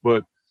shows.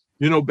 But,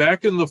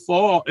 back in the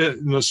fall,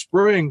 in the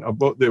spring,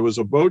 there was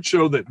a boat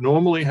show that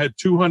normally had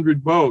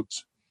 200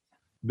 boats.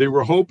 They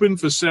were hoping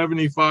for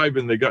 75,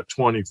 and they got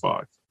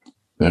 25.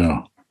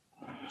 Yeah.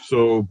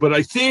 So, but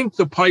I think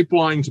the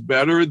pipeline's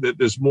better, that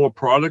there's more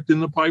product in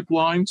the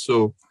pipeline.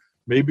 So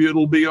maybe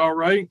it'll be all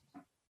right,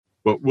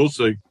 but we'll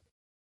see.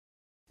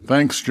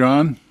 Thanks,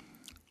 John.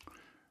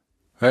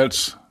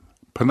 That's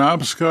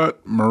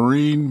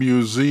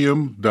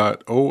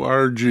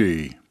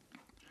PenobscotMarineMuseum.org.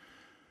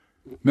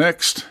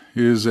 Next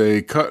is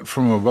a cut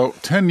from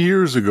about 10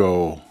 years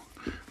ago.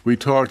 We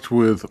talked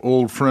with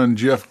old friend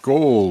Jeff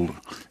Gold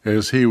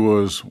as he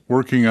was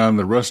working on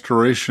the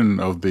restoration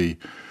of the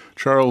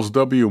Charles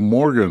W.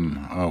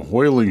 Morgan, a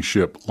whaling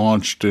ship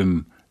launched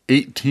in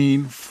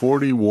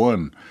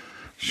 1841.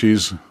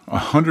 She's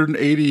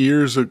 180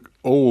 years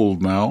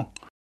old now.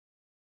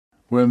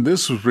 When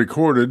this was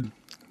recorded,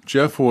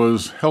 Jeff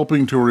was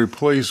helping to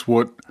replace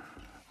what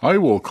I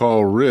will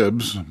call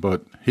ribs,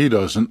 but he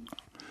doesn't.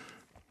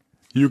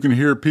 You can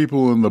hear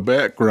people in the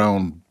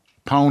background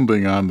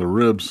pounding on the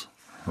ribs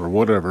or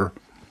whatever.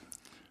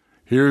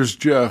 Here's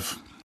Jeff.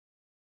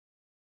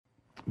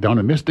 Down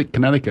in Mystic,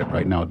 Connecticut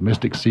right now at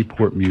Mystic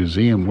Seaport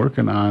Museum,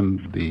 working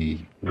on the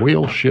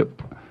whale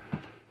ship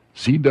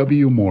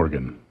C.W.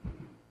 Morgan.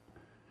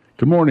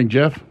 Good morning,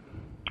 Jeff.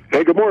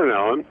 Hey, good morning,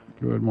 Alan.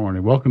 Good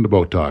morning. Welcome to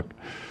Boat Talk.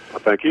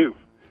 Thank you.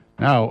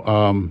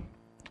 Now,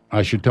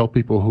 I should tell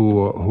people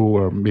who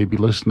are maybe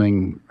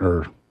listening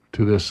or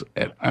to this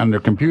on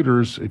their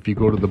computers, if you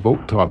go to the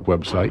Boat Talk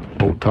website,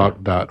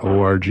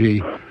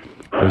 boattalk.org,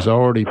 there's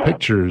already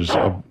pictures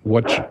of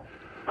what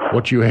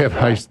you have.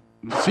 I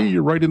see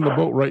you're right in the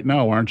boat right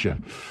now, aren't you?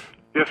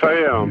 Yes, I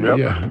am. Yep.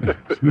 Yeah.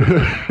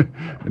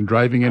 And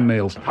driving in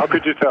nails. How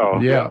could you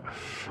tell? Yeah.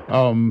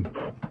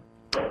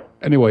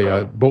 Anyway,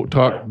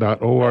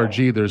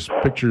 boattalk.org, there's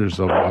pictures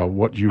of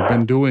what you've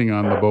been doing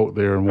on the boat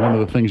there. And one of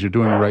the things you're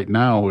doing right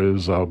now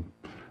is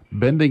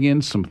bending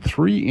in some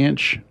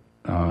 3-inch,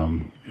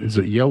 is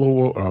it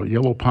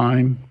yellow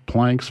pine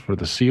planks for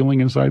the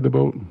ceiling inside the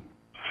boat?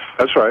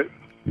 That's right.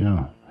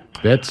 Yeah.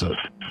 That's a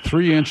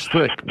 3-inch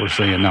thick, we're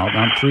saying now,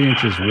 not 3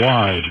 inches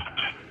wide.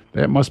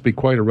 That must be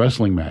quite a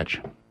wrestling match.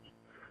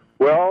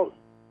 Well,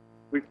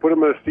 we put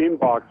them in a steam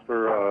box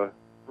for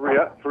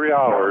 3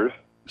 hours.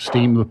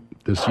 Steam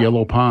this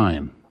yellow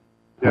pine.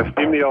 Yeah,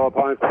 steam the yellow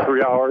pine for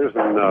 3 hours,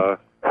 and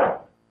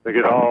they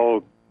get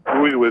all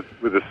gooey with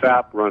the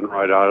sap run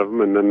right out of them,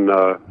 and then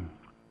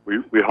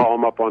we haul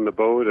them up on the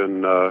boat,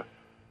 and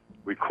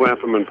we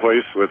clamp them in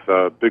place with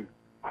big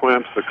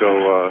clamps that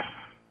go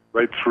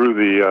right through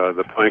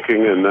the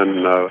planking, and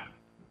then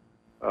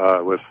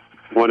with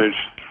 1-inch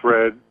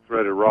threaded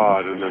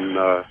rod, and then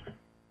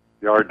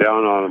yard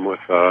down on them with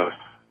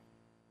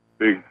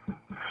big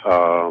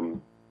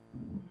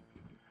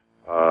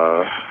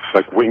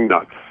like wing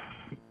nuts.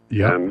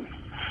 Yeah.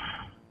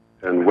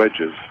 And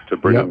wedges to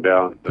bring them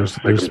down,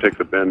 make them take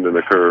the bend and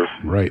the curve.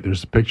 Right.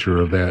 There's a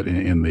picture of that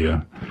in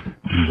the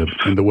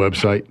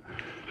website.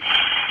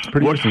 It's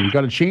pretty interesting. You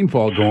got a chain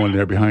fall going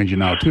there behind you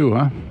now too,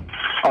 huh?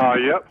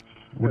 Yep.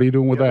 What are you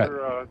doing with that?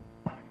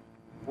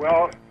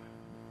 Well,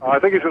 I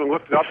think he's going to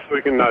lift it up so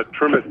he can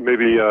trim it,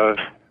 maybe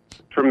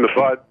trim the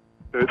butt.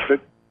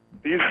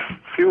 These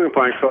ceiling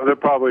planks, they're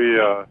probably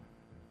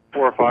 400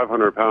 or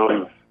 500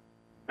 pounds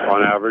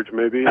on average,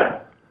 maybe.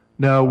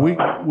 Now, we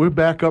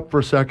back up for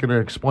a second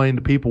and explain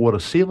to people what a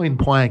ceiling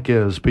plank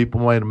is. People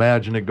might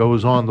imagine it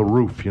goes on the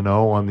roof,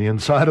 on the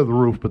inside of the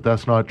roof, but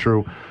that's not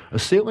true. A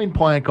ceiling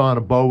plank on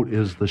a boat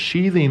is the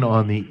sheathing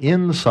on the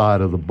inside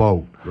of the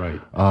boat.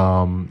 Right.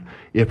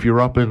 If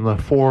you're up in the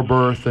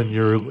foreberth and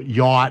your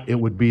yacht, it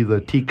would be the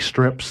teak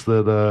strips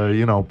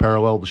that,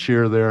 parallel the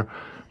sheer there.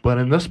 But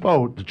in this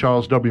boat, the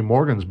Charles W.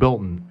 Morgan's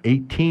built in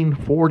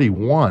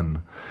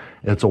 1841.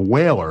 It's a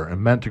whaler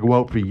and meant to go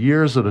out for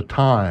years at a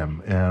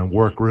time and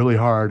work really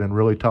hard in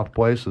really tough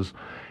places.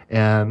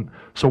 And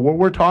so what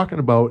we're talking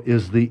about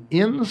is the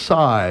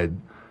inside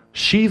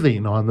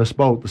sheathing on this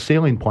boat, the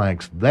ceiling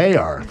planks. They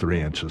are 3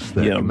 inches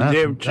thick. Yeah,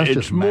 that's it's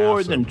just more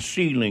massive. than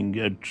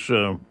ceiling.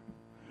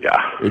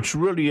 It's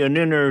really an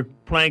inner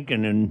plank,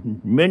 and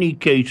in many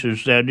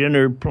cases, that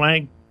inner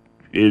plank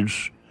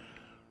is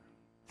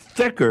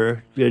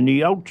thicker than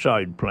the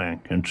outside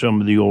plank in some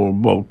of the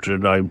old boats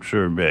that I've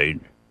surveyed.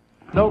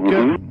 No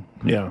kidding.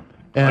 Yeah.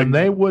 And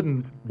they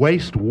wouldn't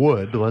waste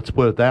wood, let's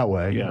put it that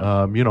way.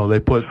 Yeah. They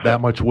put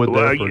that much wood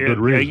there for a good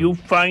reason. Are you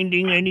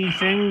finding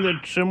anything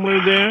that's similar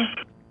there?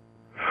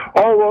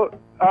 Oh, well,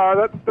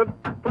 that's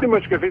pretty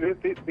much good.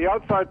 The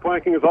outside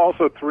planking is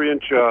also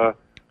 3-inch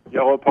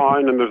yellow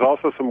pine, and there's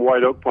also some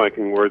white oak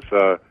planking where it's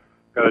got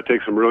to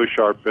take some really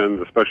sharp bends,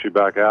 especially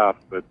back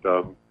aft. But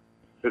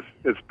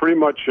it's pretty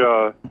much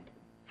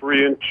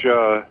 3-inch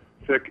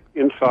thick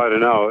inside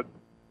and out,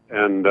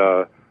 and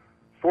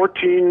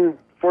 14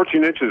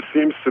 inches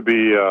seems to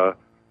be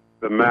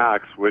the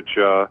max, which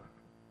the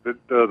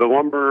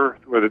lumber,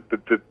 or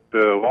the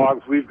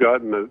logs we've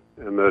got and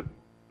the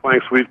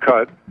planks we've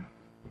cut,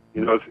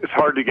 it's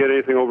hard to get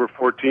anything over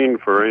 14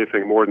 for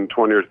anything more than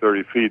 20 or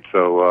 30 feet.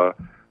 So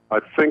I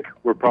think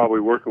we're probably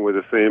working with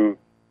the same,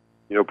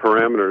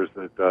 parameters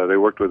that they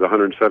worked with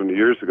 170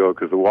 years ago,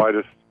 because the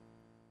widest,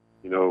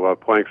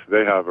 planks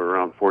they have are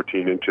around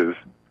 14 inches,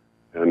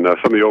 and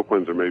some of the oak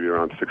ones are maybe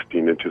around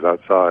 16 inches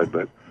outside.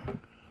 But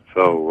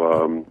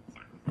so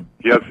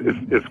yes,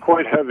 it's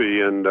quite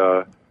heavy, and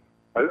I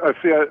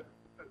see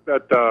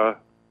that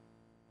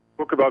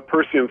book about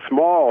Percy and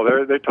Small.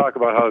 They talk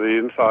about how the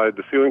inside,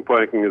 the ceiling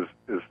planking is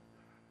to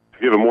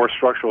give a more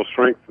structural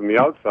strength than the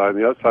outside, and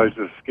the outside is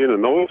just skin.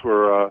 And those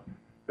were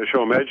they show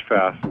them edge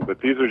fastened, but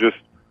these are just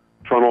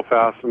trunnel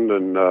fastened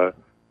and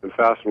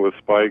fastened with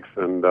spikes.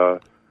 And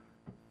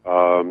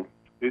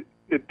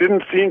it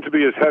didn't seem to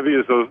be as heavy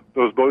as those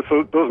boats.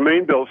 So those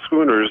main built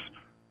schooners,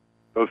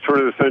 those turn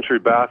of the century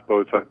bath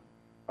boats, I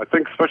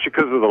think especially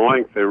because of the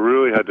length, they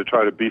really had to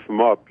try to beef them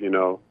up,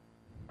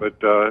 But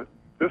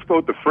this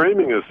boat, the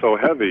framing is so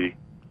heavy,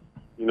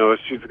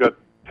 she's got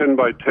 10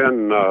 by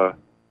 10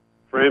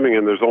 framing,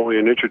 and there's only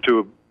an inch or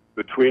two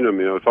between them.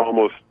 It's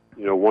almost,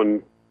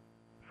 one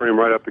frame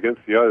right up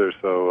against the other.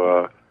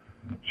 So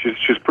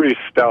she's pretty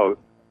stout,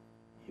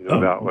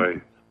 that way.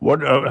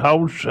 What?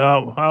 How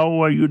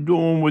are you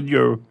doing with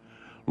your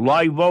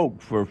live oak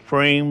for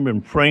frame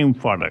and frame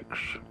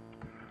funnels?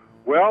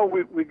 Well,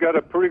 we got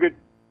a pretty good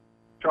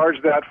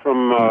charge that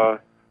from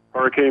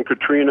Hurricane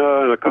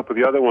Katrina and a couple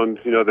of the other ones.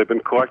 They've been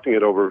collecting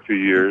it over a few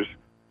years.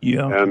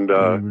 Yeah. And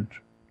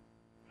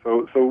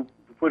so we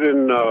put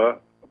in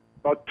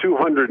about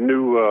 200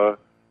 new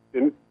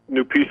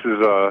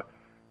pieces.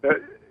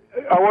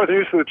 I wasn't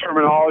used to the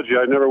terminology.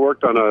 I never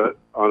worked on a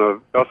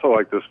vessel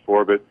like this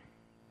before, but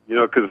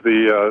because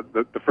the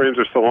frames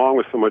are so long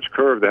with so much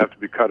curve, they have to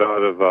be cut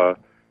out of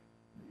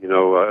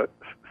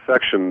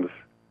sections,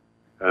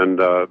 and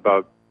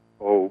about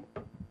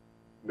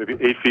maybe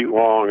 8 feet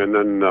long, and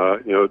then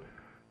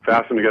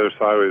fastened together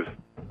sideways,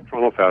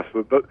 trunnel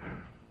fastened. But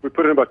we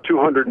put in about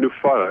 200 new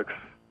futtocks,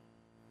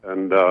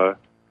 and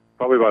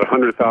probably about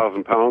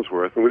 100,000 pounds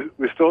worth. And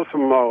we still have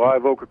some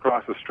live oak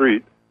across the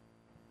street.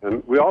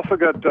 And we also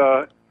got,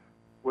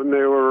 when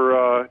they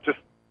were just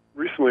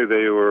recently,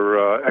 they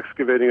were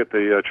excavating at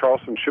the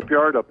Charleston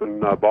shipyard up in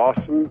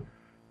Boston.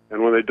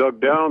 And when they dug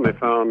down, they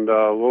found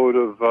a load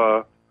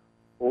of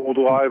old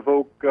live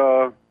oak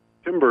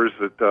timbers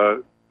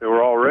that they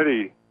were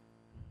already,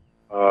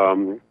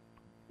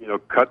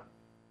 cut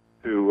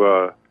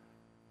to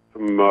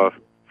some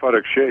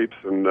futtock shapes.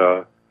 And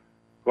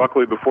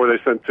luckily, before they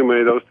sent too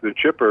many of those to the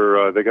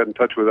chipper, they got in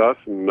touch with us,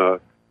 and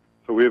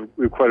so we have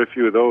quite a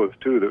few of those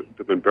too that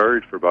have been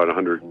buried for about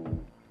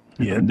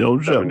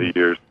 170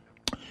 years.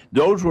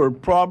 Those were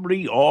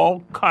probably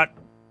all cut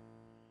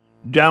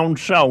down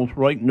south,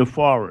 right in the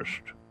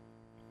forest.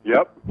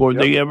 Yep. Before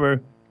they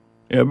ever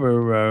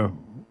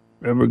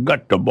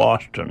got to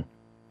Boston.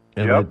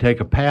 And they'd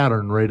take a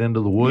pattern right into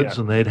the woods,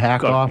 and they'd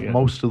hack off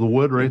most of the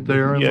wood right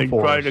there in the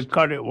forest. Try to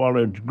cut it while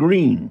it's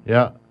green.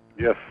 Yeah.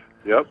 Yes.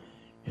 Yep.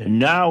 And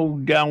now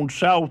down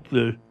south,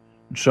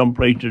 some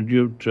places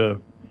it's a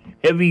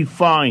heavy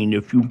fine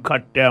if you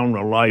cut down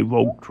a live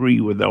oak tree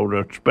without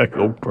a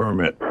special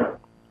permit.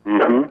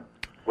 Mm-hmm.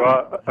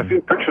 Well, I've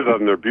seen pictures of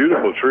them. They're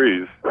beautiful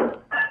trees.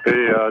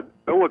 They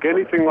don't look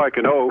anything like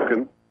an oak,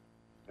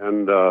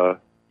 and the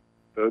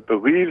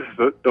leaves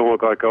don't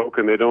look like oak,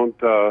 and they don't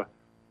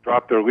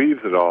drop their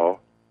leaves at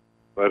all.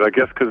 But I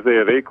guess because they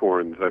have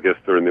acorns, I guess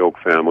they're in the oak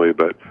family.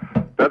 But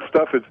that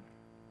stuff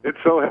it's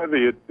so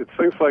heavy, it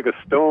sinks like a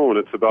stone.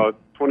 It's about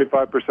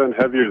 25%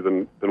 heavier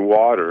than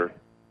water,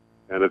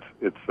 and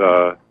it's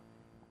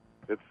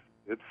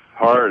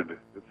hard.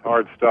 It's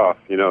hard stuff.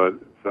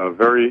 It's a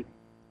very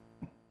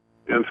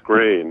dense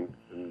grain,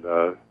 and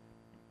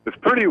it's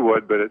pretty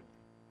wood, but it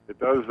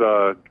does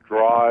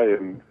dry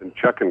and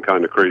check in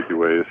kind of crazy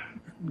ways.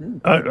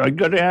 I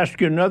got to ask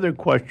you another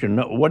question.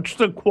 What's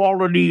the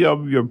quality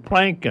of your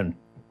planking?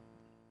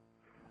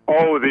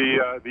 Oh,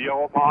 the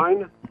yellow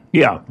pine.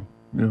 Yeah.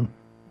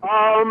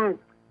 I'd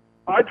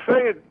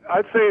say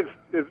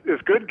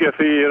it's good,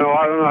 Giffy. I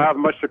don't know how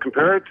much to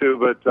compare it to,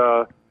 but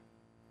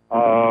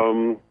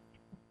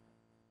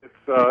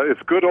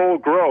it's good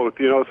old growth.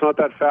 It's not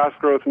that fast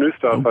growth new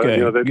stuff.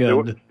 Okay.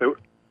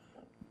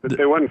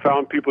 They went and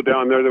found people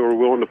down there that were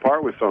willing to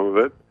part with some of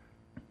it,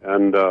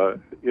 and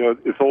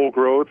it's old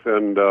growth,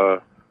 and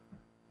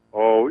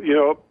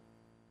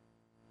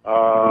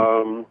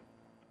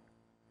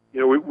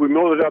we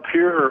milled it up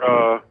here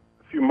a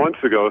few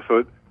months ago,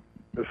 so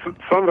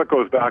some of it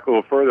goes back a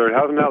little further. It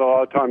hasn't had a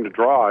lot of time to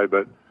dry,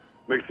 but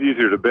makes it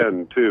easier to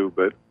bend too.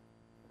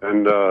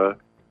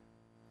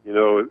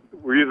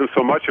 We're using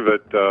so much of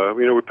it.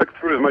 We pick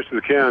through as much as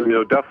we can.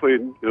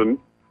 Definitely,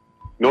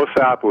 no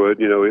sapwood.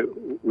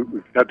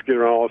 We've had to get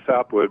around all the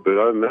sapwood, but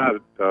other than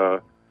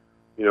that,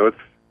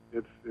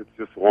 it's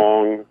just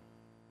long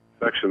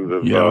sections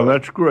of. Yeah,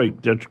 that's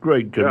great. That's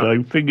great because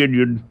I figured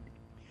you'd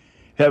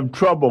have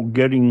trouble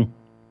getting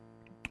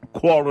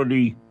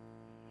quality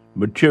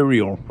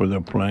material for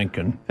the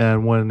planking.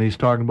 And when he's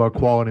talking about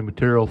quality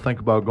material, think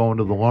about going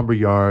to the lumber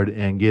yard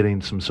and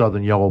getting some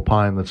southern yellow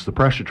pine. That's the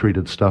pressure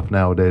treated stuff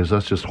nowadays.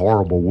 That's just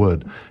horrible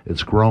wood.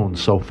 It's grown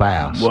so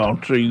fast. Well,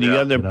 see, the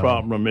other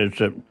problem is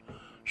that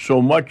so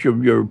much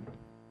of your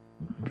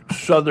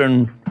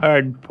southern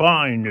hard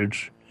pine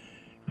has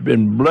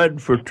been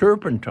bled for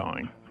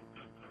turpentine.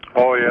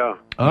 Oh yeah.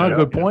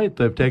 Good point.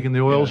 They've taken the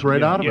oils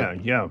out of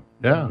it. Yeah.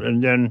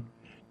 And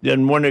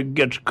then when it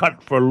gets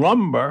cut for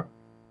lumber,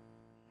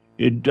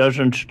 it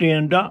doesn't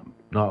stand up.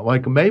 Not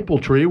like a maple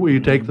tree where you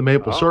take the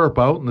maple syrup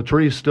out and the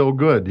tree's still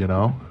good,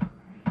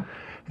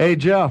 Hey,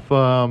 Jeff,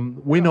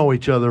 we know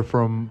each other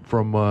from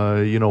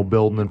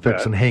building and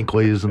fixing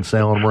Hinkley's and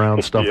sailing them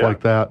around, stuff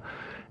like that.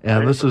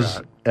 And this is,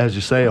 as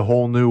you say, a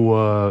whole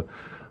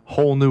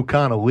new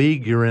kind of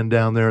league you're in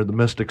down there at the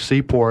Mystic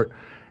Seaport.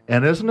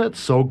 And isn't it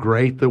so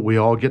great that we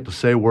all get to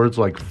say words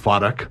like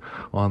futtock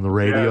on the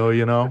radio,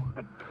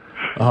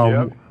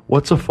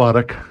 What's a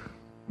futtock?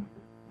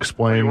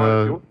 Explain,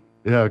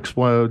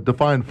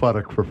 define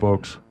futtock for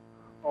folks.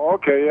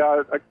 Okay,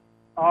 I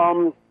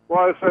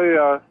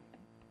say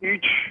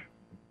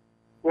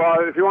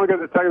if you want to get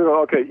the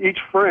technical, each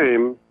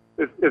frame,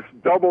 it's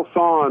double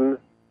sawn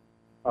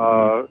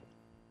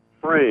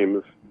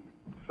frames.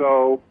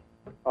 So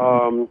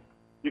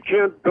you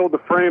can't build the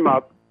frame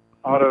up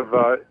out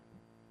of,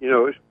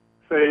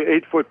 say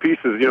 8-foot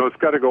pieces. It's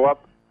got to go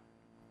up.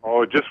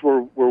 Just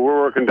where we're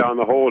working down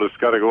the hole, it's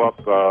got to go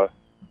up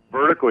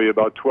vertically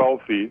about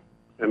 12 feet.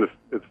 And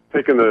it's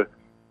taking the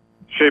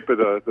shape of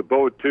the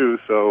boat, too.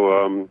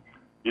 So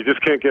you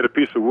just can't get a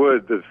piece of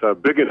wood that's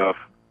big enough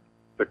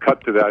to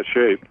cut to that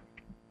shape.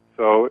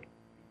 So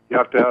you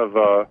have to have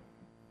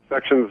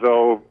sections,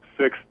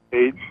 6,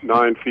 8,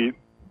 9 feet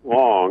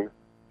long,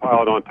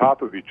 piled on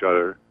top of each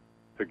other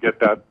to get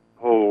that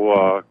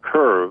whole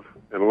curve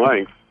and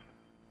length.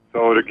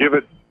 So to give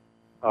it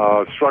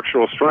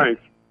structural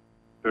strength,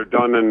 they're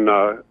done in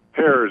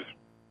pairs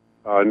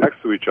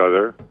next to each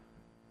other,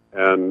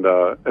 and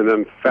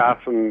then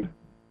fastened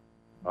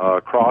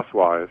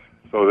crosswise,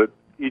 so that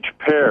each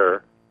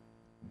pair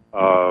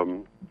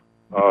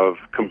of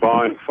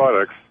combined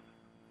futtocks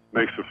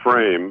makes a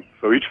frame.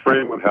 So each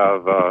frame would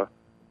have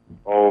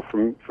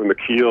from the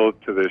keel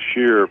to the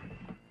shear,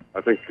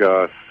 I think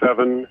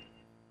 7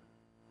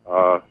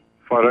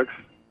 futtocks,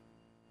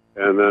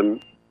 and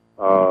then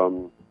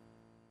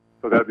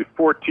so that'd be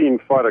 14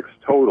 futtocks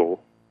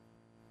total,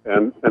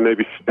 and they'd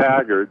be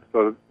staggered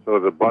so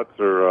the butts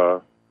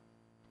are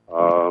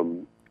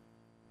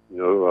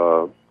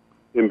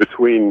in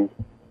between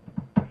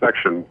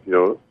sections,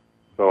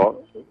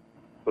 so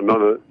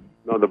none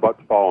of the butts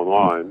fall in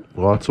line.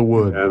 Lots of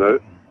wood. And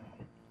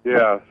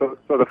so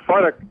the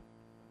futtock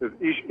is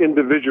each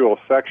individual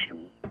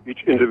section,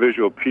 each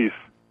individual piece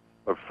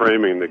of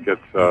framing that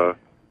gets.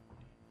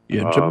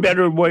 It's a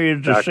better way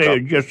is to say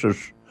it's just a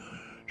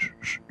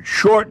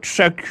short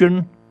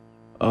section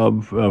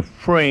of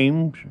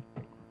frames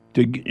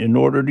in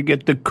order to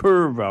get the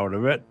curve out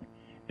of it,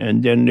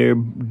 and then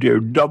they're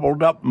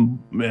doubled up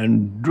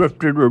and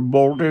drifted or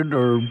bolted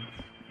or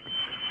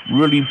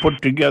really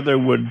put together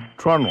with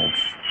trunnels.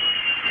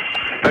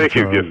 Thank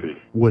you, Giffy.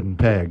 Wooden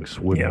pegs,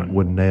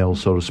 wooden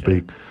nails, so to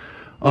speak.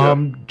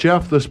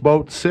 Jeff, this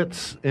boat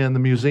sits in the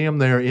museum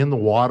there in the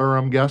water,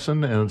 I'm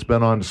guessing, and it's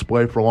been on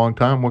display for a long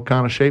time. What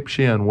kind of shape's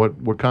she in?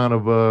 What kind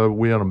of,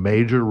 we on a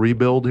major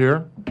rebuild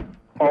here?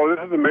 Oh,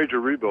 this is a major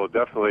rebuild,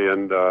 definitely,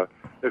 and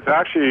it's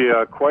actually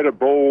quite a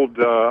bold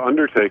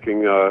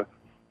undertaking.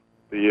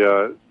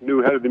 The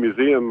new head of the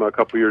museum a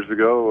couple years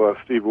ago,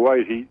 Steve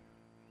White, he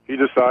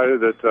decided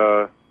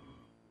that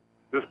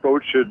this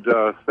boat should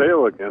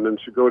sail again and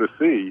should go to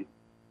sea.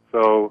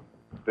 So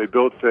they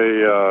built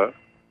a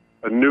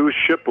new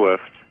ship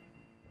lift.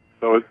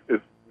 So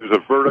there's a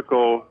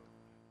vertical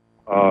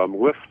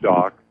lift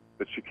dock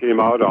that she came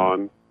out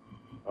on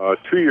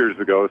 2 years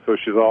ago. So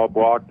she's all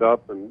blocked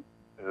up and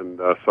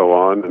so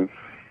on,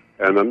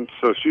 and then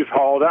so she's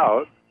hauled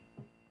out.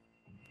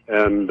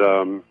 And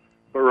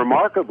but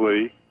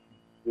remarkably,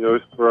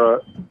 if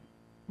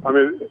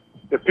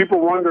people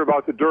wonder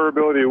about the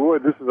durability of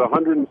wood, this is a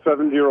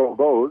 170-year-old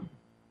boat.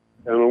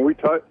 And when we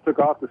took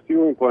off the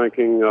ceiling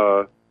planking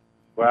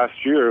last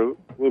year, a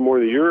little more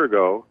than a year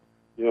ago,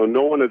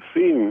 no one had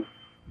seen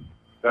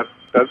that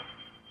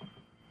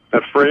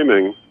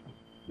framing,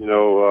 in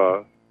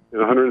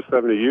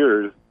 170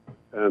 years.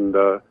 And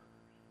the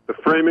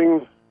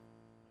framing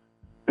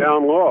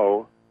down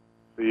low,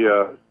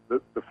 the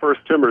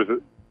first timbers,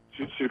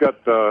 she's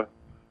got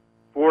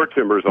 4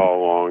 timbers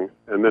all along,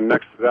 and then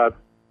next to that,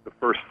 the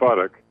first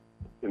futtock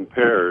in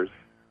pairs.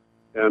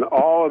 And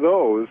all of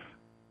those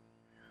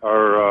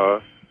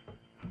are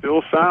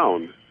still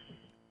sound.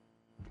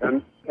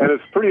 And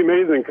it's pretty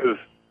amazing because,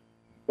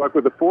 like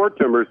with the 4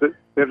 timbers, they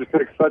have to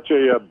take such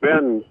a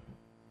bend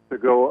to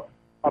go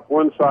up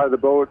one side of the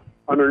boat,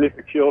 underneath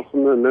the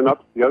keelson, and then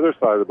up the other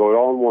side of the boat,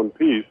 all in one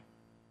piece,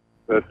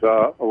 that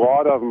a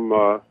lot of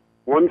them,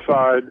 one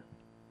side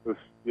was,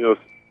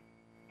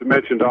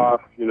 dimensioned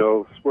off,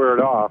 squared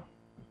off,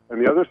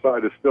 and the other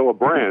side is still a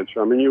branch.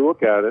 I mean, you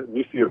look at it, and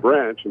you see a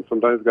branch, and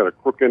sometimes it's got a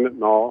crook in it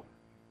and all,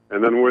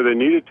 and then where they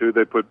needed to,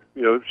 they put,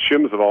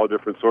 shims of all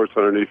different sorts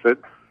underneath it,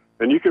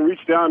 and you can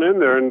reach down in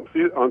there and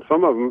see on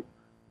some of them,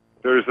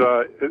 there's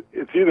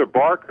it's either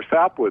bark or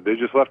sapwood. They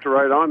just left it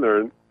right on there,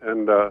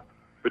 and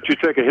but you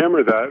take a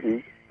hammer to that,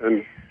 and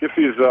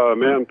Giffey's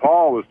man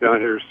Paul was down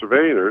here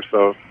surveying her,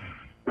 so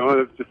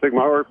just take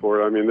my word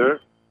for it. I mean,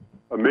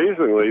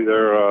 amazingly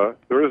there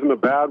isn't a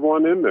bad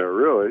one in there,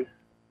 really.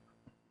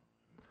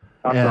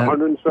 After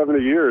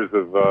 170 years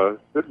of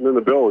sitting in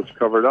the bilge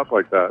covered up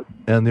like that.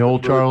 And the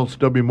old Charles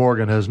W.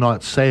 Morgan has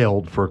not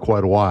sailed for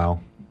quite a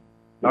while.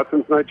 Not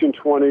since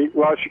 1920.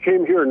 Well, she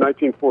came here in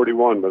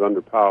 1941, but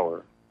under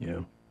power. Yeah.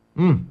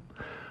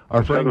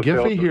 Our friend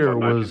Giffey here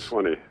was...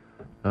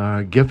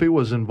 Giffey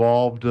was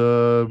involved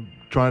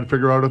trying to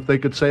figure out if they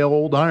could sail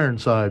old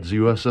Ironsides,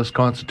 USS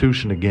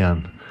Constitution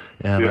again.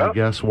 And I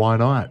guess why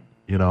not,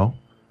 Yeah,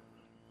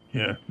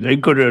 they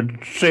could have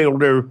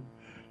sailed there.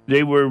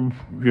 They were,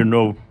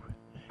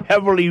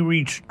 heavily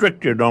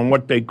restricted on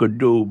what they could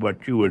do, but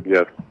she was,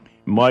 in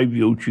my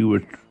view, she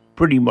was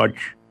pretty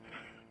much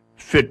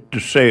fit to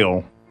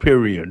sail,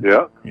 period.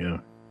 Yeah.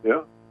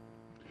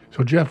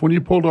 So, Jeff, when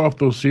you pulled off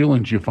those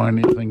ceilings, you find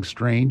anything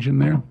strange in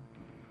there?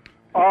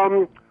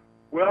 Well,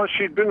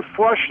 she'd been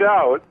flushed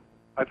out,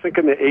 I think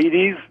in the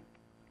 80s.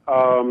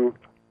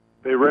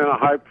 They ran a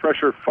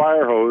high-pressure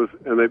fire hose,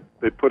 and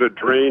they put a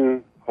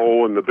drain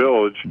hole in the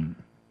bilge.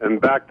 And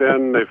back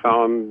then, they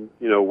found,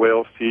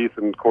 whale's teeth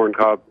and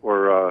corncob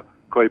or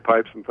clay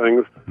pipes and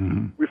things.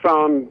 We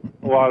found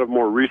a lot of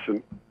more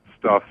recent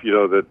stuff,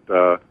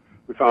 that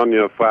we found,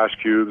 flash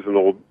cubes and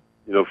old,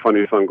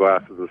 funny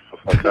sunglasses and stuff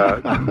like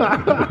that.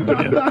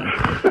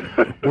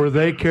 Were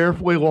they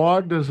carefully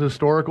logged as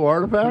historical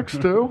artifacts,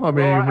 too? I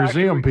mean,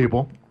 museum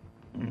people.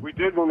 We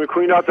did when we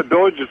cleaned out the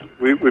villages.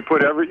 We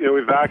put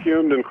we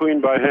vacuumed and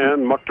cleaned by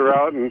hand, mucked her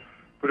out, and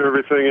put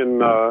everything in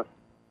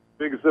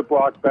big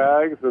Ziploc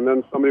bags. And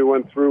then somebody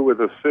went through with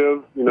a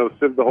sieve,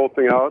 sieved the whole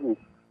thing out, and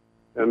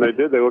they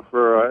did. They looked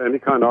for any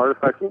kind of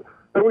artifacts, and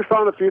we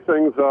found a few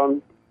things.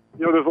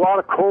 There's a lot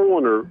of coal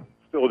in her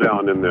still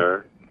down in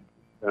there,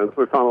 and so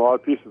we found a lot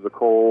of pieces of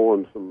coal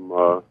and some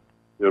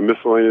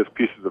miscellaneous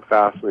pieces of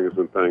fastenings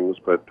and things,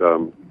 but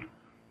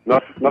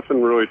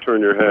nothing really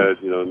turned your head.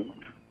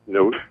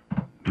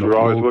 We were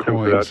always looking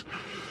for that.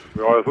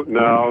 We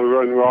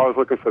were always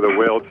looking for the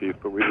whale teeth,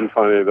 but we didn't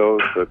find any of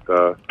those. But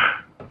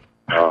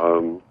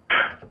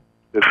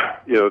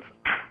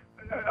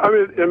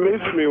it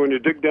amazes me when you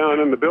dig down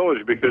in the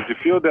bilge, because you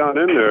feel down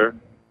in there,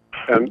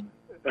 and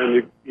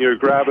you're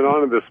grabbing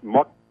onto this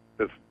muck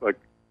that's like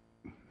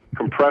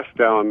compressed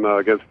down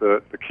against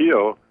the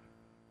keel,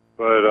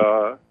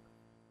 but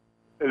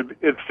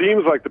it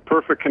seems like the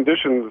perfect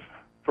conditions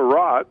for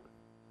rot,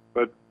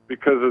 but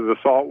because of the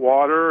salt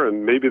water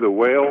and maybe the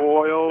whale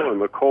oil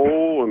and the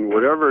coal and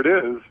whatever it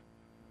is,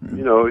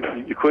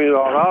 you clean it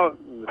all out,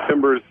 and the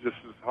timber is just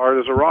as hard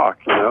as a rock,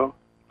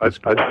 I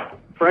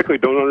frankly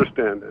don't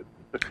understand it.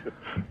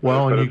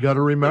 Well, and you got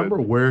to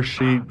remember where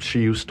she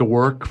used to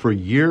work for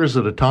years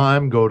at a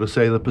time, go to,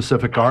 say, the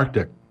Pacific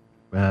Arctic,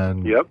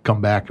 and come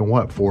back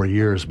in 4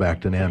 years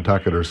back to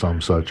Nantucket or some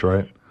such,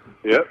 right?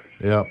 Yep.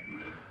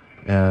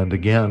 And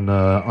again,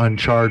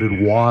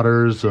 uncharted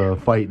waters,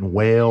 fighting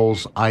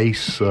whales,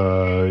 ice,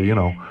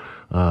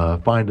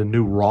 finding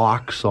new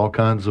rocks, all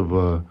kinds of,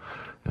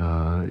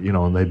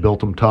 and they built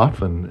them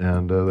tough,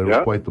 and they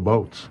were quite the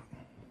boats.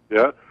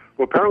 Yeah.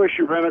 Well, apparently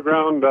she ran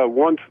aground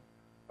once,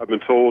 I've been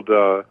told,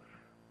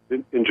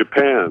 in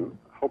Japan,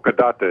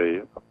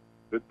 Hokkaido.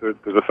 There's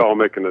a fellow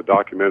making a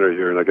documentary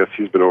here, and I guess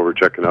he's been over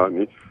checking out,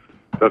 and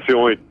that's the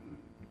only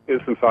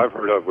instance I've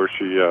heard of where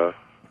she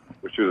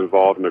was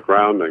involved in a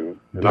grounding.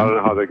 And I don't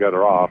know how they got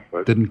her off.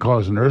 But didn't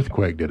cause an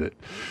earthquake, did it?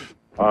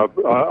 I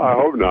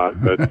hope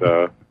not.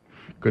 But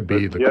could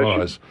be the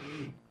cause.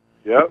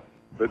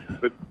 But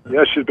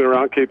she's been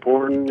around Cape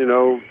Horn.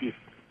 You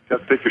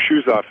have to take your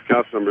shoes off to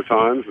count the number of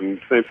times, and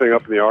same thing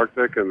up in the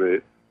Arctic and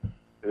the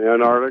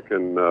Antarctic,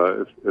 and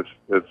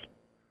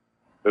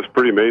it's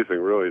pretty amazing,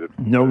 really.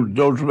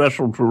 Those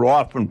vessels were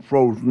often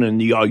frozen in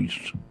the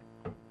ice.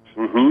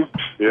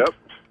 Yep.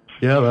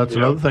 Yeah, that's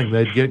another thing.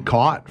 They'd get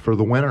caught for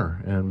the winter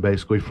and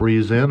basically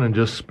freeze in and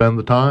just spend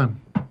the time.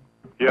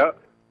 Yeah.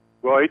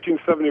 Well,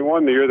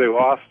 1871, the year they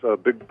lost a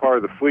big part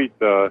of the fleet,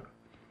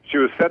 she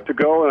was set to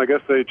go, and I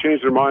guess they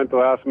changed their mind at the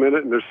last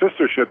minute. And their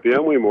sister ship, the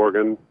Emily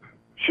Morgan,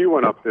 she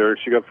went up there and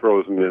she got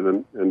frozen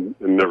in and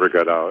never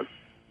got out.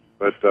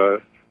 But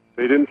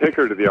they didn't take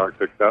her to the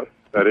Arctic. That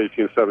that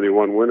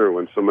 1871 winter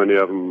when so many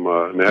of them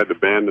and they had to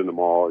abandon them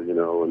all, you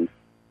know, and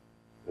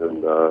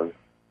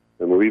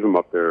leave them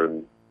up there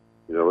and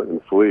you know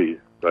and flee.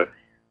 But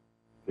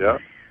yeah.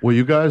 Well,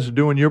 you guys are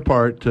doing your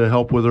part to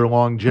help with their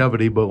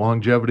longevity, but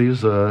longevity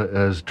is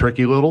a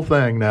tricky little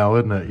thing now,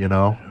 isn't it? You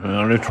know.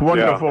 And it's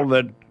wonderful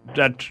that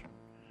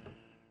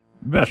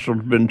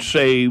vessel's been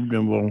saved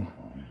and will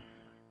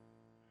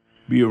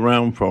be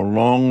around for a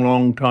long,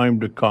 long time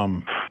to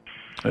come.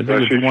 I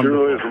think it's wonderful. She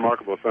really is a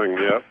remarkable thing.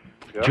 Yeah.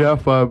 Yep.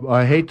 Jeff,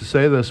 I hate to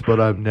say this,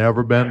 but I've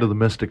never been to the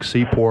Mystic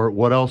Seaport.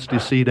 What else do you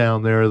see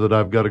down there that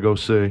I've got to go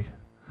see?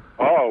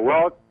 Oh,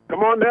 well,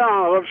 come on down.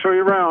 I'd love to show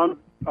you around.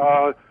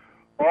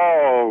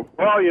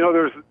 Well, you know,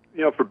 there's,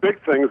 you know, for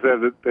big things,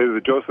 there's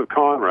the Joseph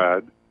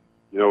Conrad,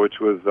 you know, which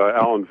was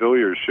Alan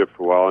Villiers' ship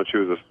for a while, and she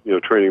was a, you know,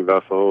 training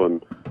vessel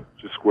and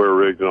just square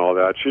rigged and all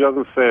that. She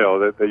doesn't sail.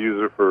 They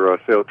use her for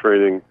sail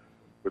training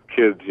with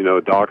kids, you know,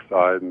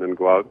 dockside, and then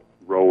go out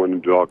rowing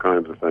and do all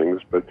kinds of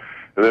things. But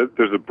and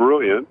there's a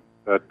Brilliant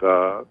that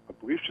I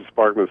believe she's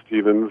Sparkman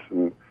Stevens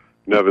and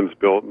Nevins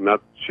built, and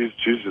that she's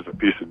just a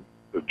piece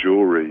of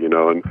jewelry, you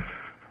know. And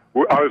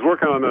I was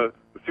working on the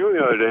ceiling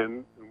the other day,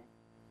 and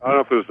I don't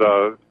know if it was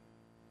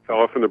a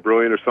fellow from the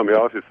Brilliant or somebody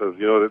else who says,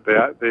 you know,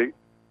 that they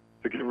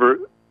to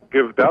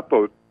give that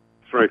boat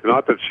strength.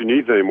 Not that she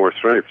needs any more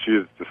strength; she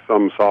is just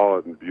some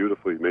solid and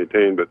beautifully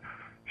maintained. But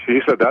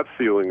he said that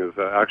ceiling is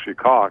actually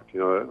caulked. You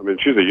know, I mean,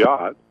 she's a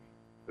yacht,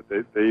 but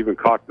they even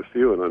caulked the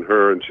ceiling on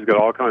her, and she's got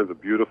all kinds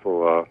of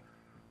beautiful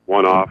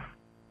one-off,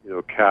 you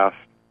know, cast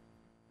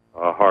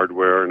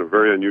hardware and a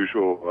very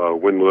unusual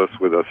windlass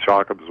with a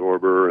shock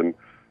absorber and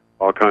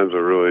all kinds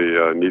of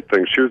really neat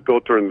things. She was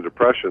built during the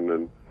Depression,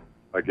 and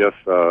I guess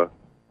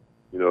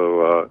you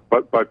know,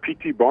 but by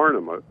P.T.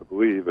 Barnum, I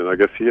believe, and I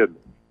guess it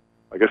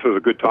was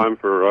a good time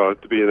for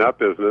to be in that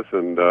business,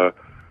 and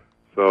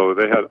so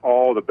they had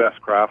all the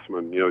best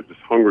craftsmen, you know, just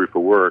hungry for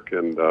work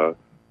and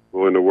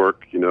willing to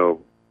work, you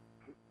know,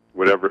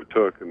 whatever it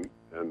took, and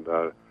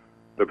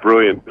the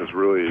Brilliant is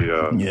really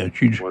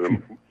one of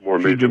the more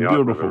amazing yachts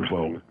I've ever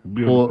seen.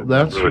 Well,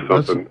 that's really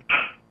something.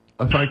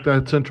 I think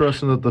that's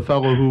interesting that the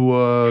fellow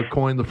who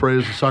coined the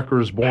phrase "the sucker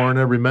is born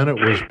every minute"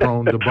 was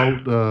prone to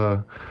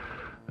boat,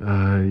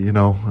 you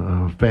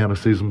know,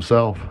 fantasies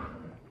himself.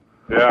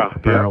 Yeah,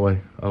 apparently,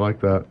 yeah. I like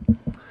that.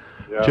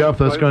 Yeah. Jeff,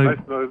 that's going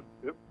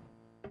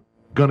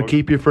to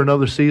keep you for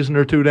another season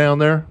or two down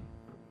there.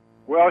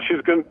 Well,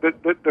 she's going.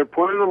 They're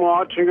planning on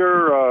launching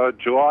her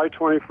July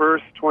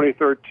 21st,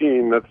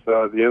 2013. That's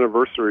the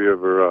anniversary of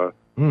her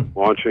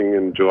launching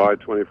in July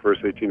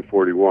 21st,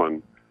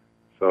 1841.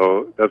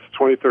 So that's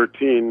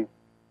 2013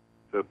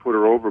 to put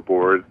her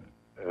overboard,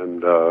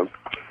 and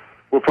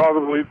we'll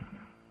probably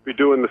be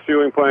doing the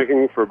ceiling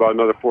planking for about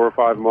another 4 or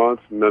 5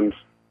 months, and then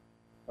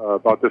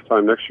about this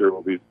time next year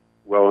we'll be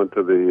well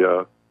into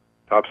the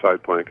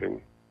topside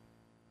planking,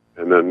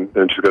 and then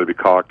she's got to be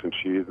caulked and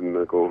sheathed and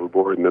then go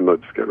overboard, and then they'll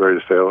just get ready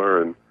to sail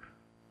her, and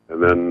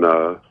then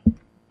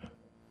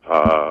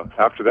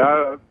after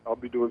that I'll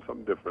be doing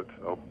something different.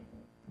 So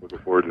looking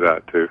forward to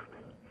that too.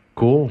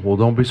 Cool. Well,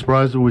 don't be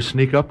surprised if we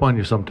sneak up on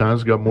you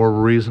sometimes. Got more of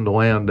a reason to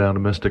land down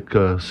at Mystic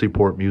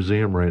Seaport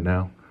Museum right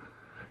now.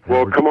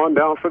 Well, come on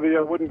down for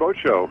the Wooden Boat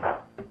Show.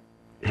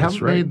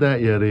 Haven't made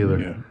that yet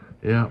either.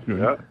 Yeah.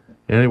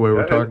 Anyway,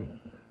 we're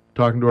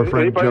talking to our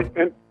friend Jeff.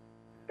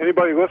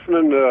 Anybody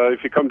listening,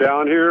 if you come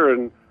down here,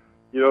 and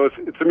you know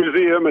it's a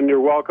museum, and you're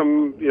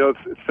welcome. You know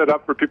it's set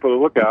up for people to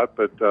look at,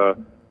 but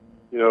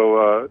you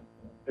know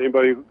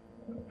anybody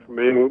from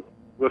Maine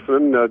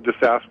listening,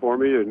 just ask for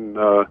me, and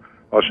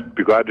I'll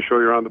be glad to show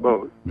you around the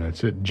boat.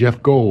 That's it.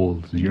 Jeff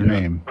Gold is your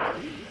name.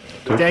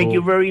 Thank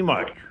you very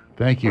much.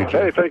 Thank you,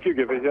 Jeff. Hey, thank you,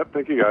 Gibby. Yep,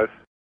 thank you, guys.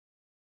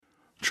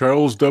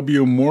 Charles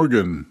W.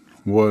 Morgan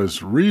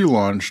was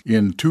relaunched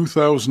in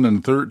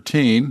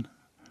 2013,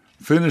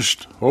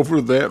 finished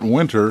over that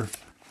winter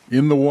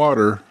in the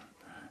water,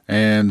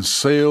 and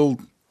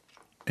sailed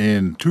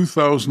in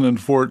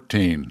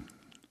 2014.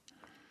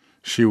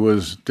 She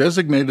was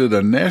designated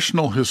a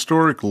National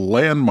Historic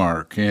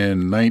Landmark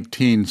in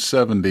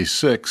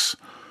 1976,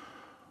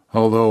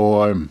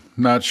 although I'm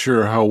not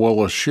sure how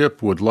well a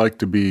ship would like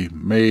to be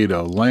made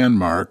a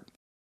landmark.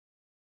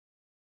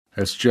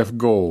 That's Jeff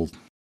Gold.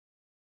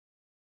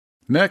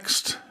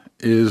 Next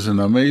is an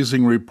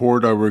amazing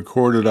report I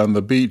recorded on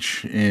the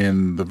beach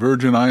in the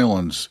Virgin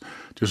Islands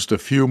just a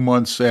few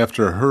months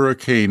after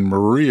Hurricane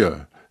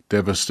Maria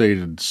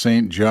devastated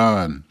St.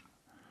 John.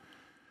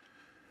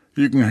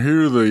 You can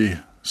hear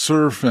the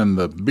surf and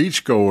the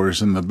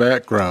beachgoers in the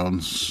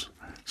backgrounds,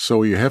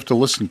 so you have to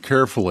listen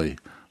carefully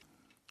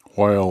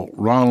while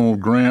Ronald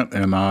Grant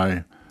and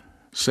I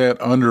sat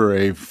under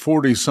a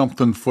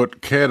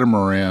 40-something-foot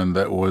catamaran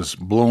that was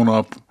blown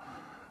up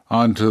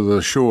onto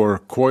the shore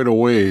quite a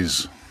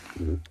ways.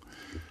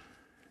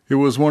 It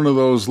was one of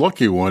those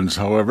lucky ones,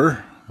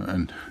 however,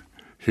 and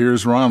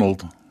here's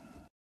Ronald.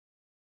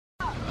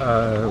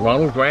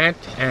 Ronald Grant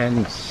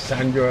and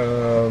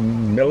Sandra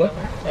Miller.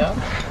 Yeah.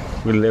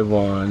 We live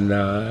on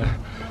a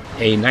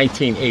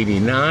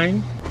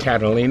 1989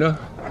 Catalina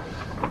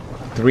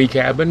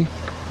 3-cabin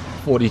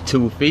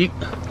 42 feet,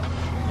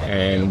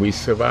 and we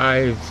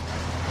survived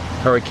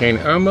Hurricane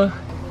Irma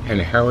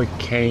and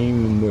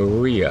Hurricane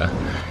Maria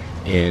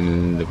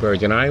in the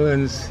Virgin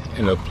Islands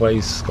in a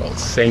place called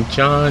St.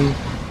 John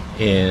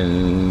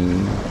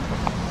in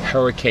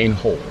Hurricane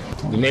Hole.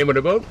 The name of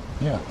the boat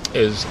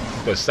is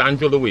the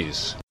Sandra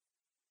Louise.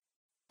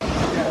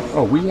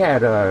 Oh, we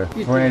had a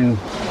friend,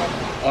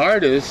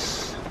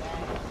 artist,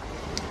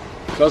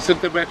 because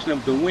of the direction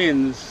of the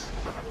winds,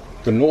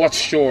 the north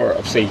shore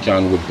of St.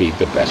 John would be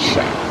the best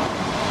shot.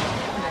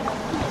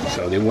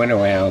 So they went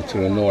around to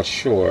the north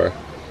shore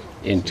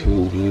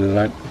into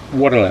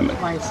Water Lemon.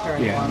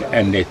 Yeah,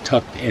 and they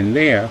tucked in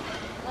there.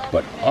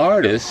 But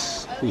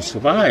artists who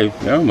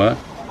survived Irma,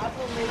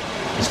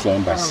 was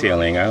flown by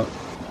sailing out,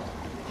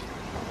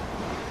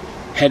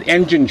 had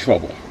engine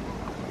trouble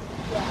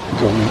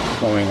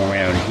going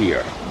around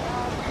here.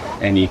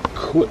 And he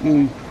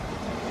couldn't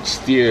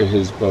steer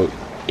his boat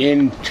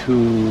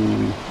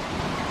into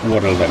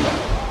Water Lemon.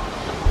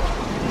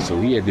 So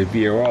he had to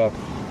veer off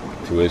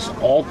to his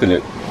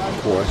alternate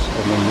course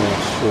on the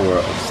north shore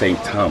of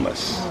St.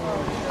 Thomas.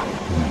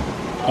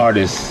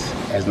 Artist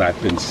has not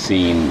been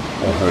seen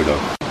or heard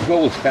of. The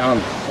boat was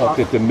found off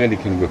the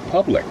Dominican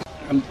Republic.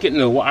 I'm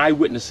getting an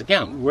eyewitness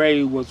account.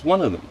 Ray was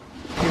one of them.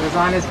 He was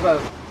on his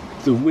boat.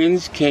 The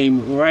winds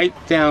came right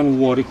down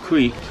Water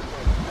Creek,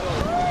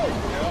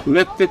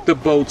 lifted the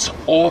boats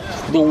off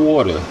the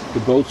water.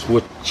 The boats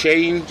were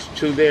chained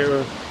to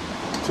the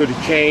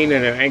chain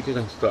and their anchors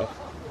and stuff.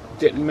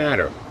 Didn't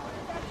matter.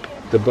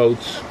 The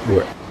boats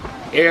were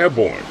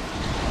airborne.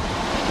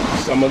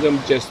 Some of them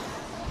just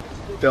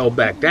fell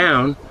back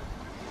down.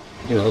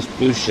 You know,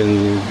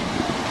 pollution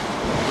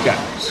got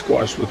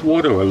squashed with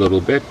water a little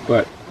bit,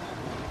 but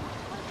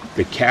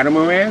the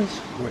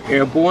catamarans were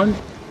airborne.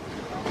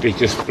 They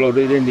just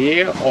floated in the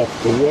air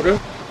off the water,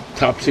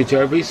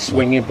 topsy-turvy,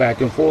 swinging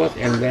back and forth,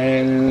 and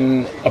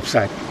then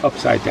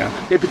upside down.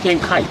 They became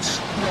kites.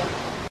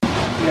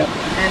 Yeah.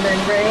 And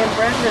then Ray and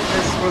Brenda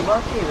just were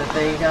lucky that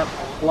they got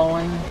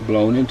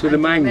blown into the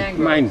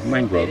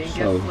mangroves.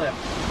 So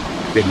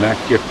did not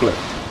get flipped.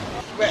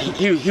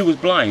 He was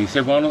blind. He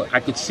said, "Ronald, I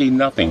could see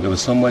nothing. There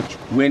was so much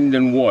wind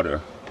and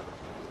water.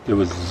 There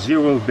was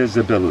zero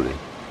visibility."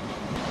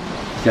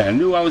 He said, "I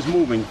knew I was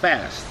moving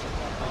fast.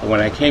 But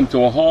when I came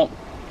to a halt,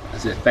 I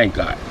said, thank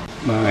God."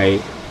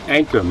 My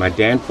anchor, my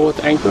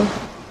Danforth anchor,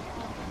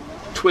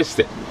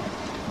 twisted.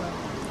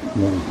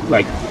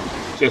 Like,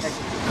 just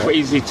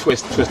crazy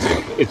twisted.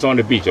 It's on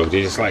the beach over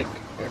there, just like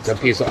it's a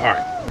piece of art.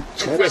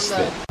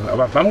 Twisted.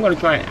 If I'm going to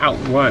try and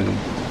outrun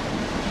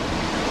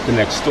the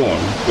next storm,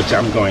 which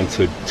I'm going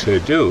to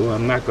do,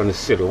 I'm not going to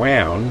sit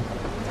around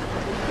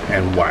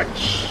and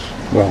watch.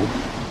 Well,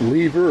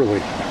 leave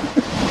early.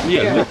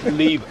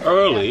 Leave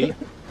early,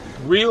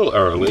 real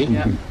early,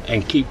 and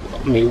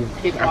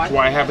that's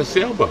why I have a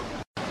sailboat.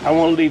 I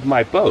won't leave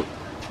my boat.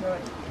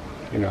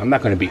 You know, I'm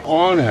not going to be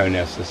on her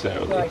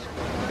necessarily,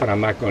 but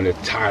I'm not going to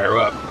tie her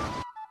up.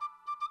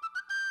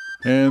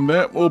 And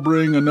that will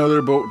bring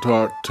another Boat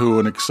Talk to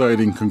an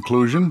exciting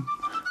conclusion.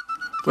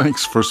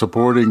 Thanks for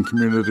supporting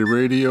community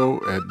radio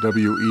at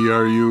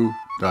weru.org.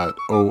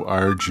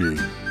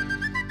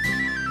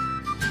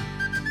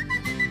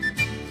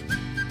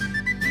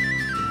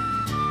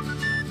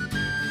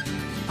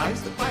 I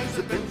survive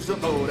the builds a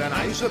boat and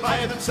I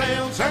survive and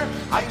sails her.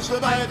 I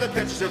survive the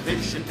catch the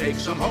fish and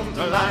takes them home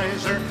to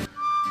Lizer.